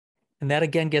 And that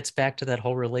again gets back to that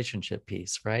whole relationship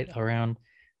piece, right? Around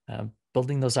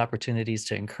building those opportunities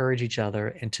to encourage each other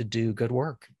and to do good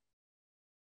work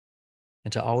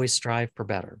and to always strive for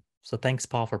better. So thanks,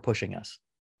 Paul, for pushing us.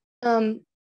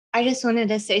 I just wanted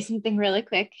to say something really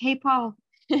quick. Hey, Paul.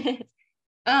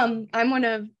 I'm one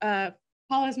of,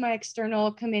 Paul is my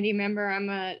external committee member. I'm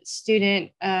a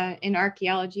student in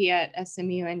archaeology at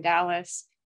SMU in Dallas.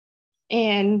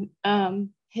 And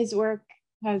his work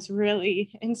has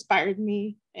really inspired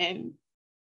me. And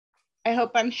I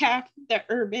hope I'm half the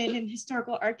urban and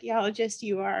historical archaeologist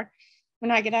you are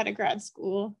when I get out of grad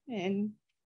school. And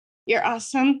you're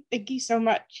awesome. Thank you so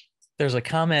much. There's a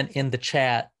comment in the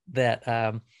chat that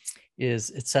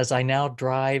is it says, I now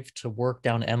drive to work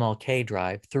down MLK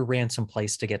Drive through Ransom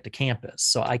Place to get to campus.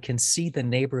 So I can see the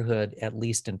neighborhood, at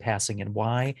least in passing. And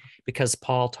why? Because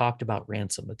Paul talked about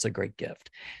Ransom. It's a great gift.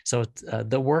 So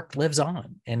the work lives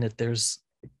on, and there's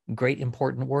great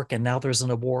important work. And now there's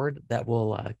an award that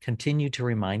will continue to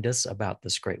remind us about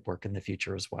this great work in the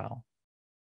future as well.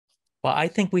 Well, I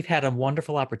think we've had a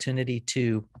wonderful opportunity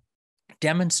to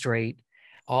demonstrate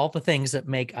all the things that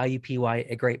make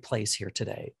IUPUI a great place here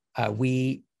today.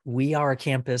 We are a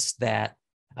campus that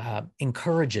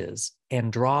encourages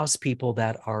and draws people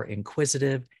that are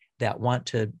inquisitive, that want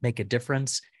to make a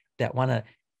difference, that want to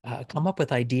come up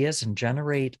with ideas and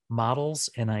generate models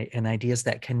and ideas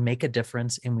that can make a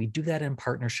difference. And we do that in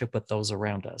partnership with those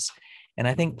around us. And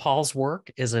I think Paul's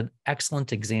work is an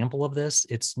excellent example of this.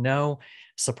 It's no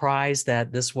surprise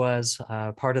that this was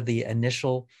part of the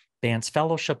initial Vance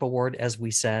Fellowship Award, as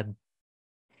we said.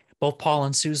 Both Paul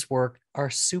and Sue's work are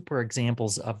super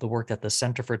examples of the work that the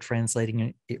Center for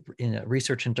Translating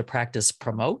Research into Practice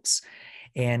promotes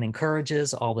and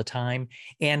encourages all the time.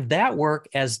 And that work,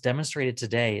 as demonstrated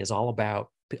today, is all about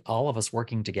all of us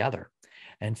working together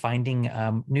and finding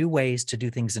new ways to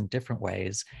do things in different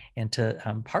ways, and to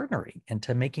partnering and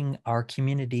to making our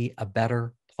community a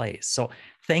better place. So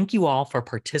thank you all for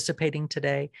participating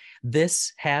today.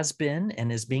 This has been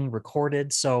and is being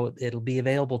recorded, so it'll be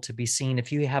available to be seen.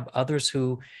 If you have others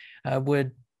who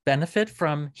would benefit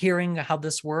from hearing how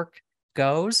this work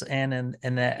goes, and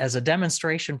as a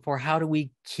demonstration for how do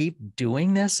we keep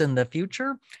doing this in the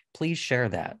future, please share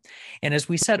that. And as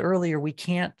we said earlier, we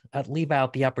can't leave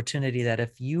out the opportunity that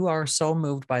if you are so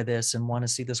moved by this and want to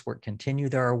see this work continue,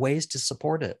 there are ways to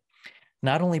support it.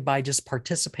 Not only by just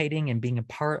participating and being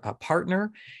a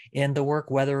partner in the work,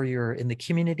 whether you're in the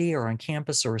community or on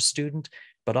campus or a student,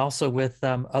 but also with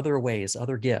other ways,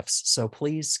 other gifts. So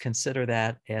please consider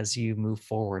that as you move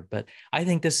forward. But I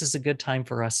think this is a good time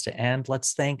for us to end.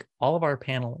 Let's thank all of our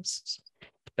panelists,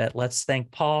 but let's thank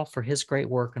Paul for his great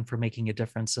work and for making a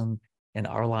difference in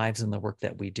our lives and the work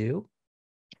that we do.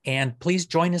 And please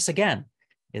join us again.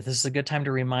 This is a good time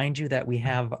to remind you that we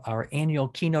have our annual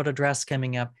keynote address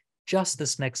coming up just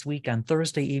this next week on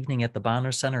Thursday evening at the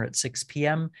Bonner Center at 6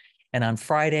 p.m. And on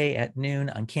Friday at noon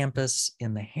on campus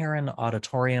in the Heron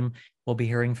Auditorium, we'll be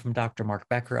hearing from Dr. Mark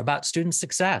Becker about student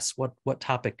success. What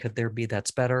topic could there be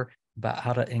that's better about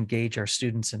how to engage our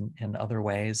students in other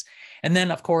ways? And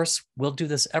then, of course, we'll do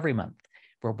this every month,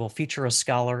 where we'll feature a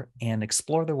scholar and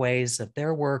explore the ways that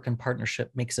their work and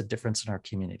partnership makes a difference in our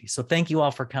community. So thank you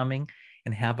all for coming,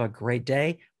 and have a great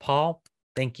day. Paul,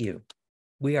 thank you.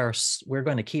 We're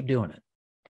going to keep doing it.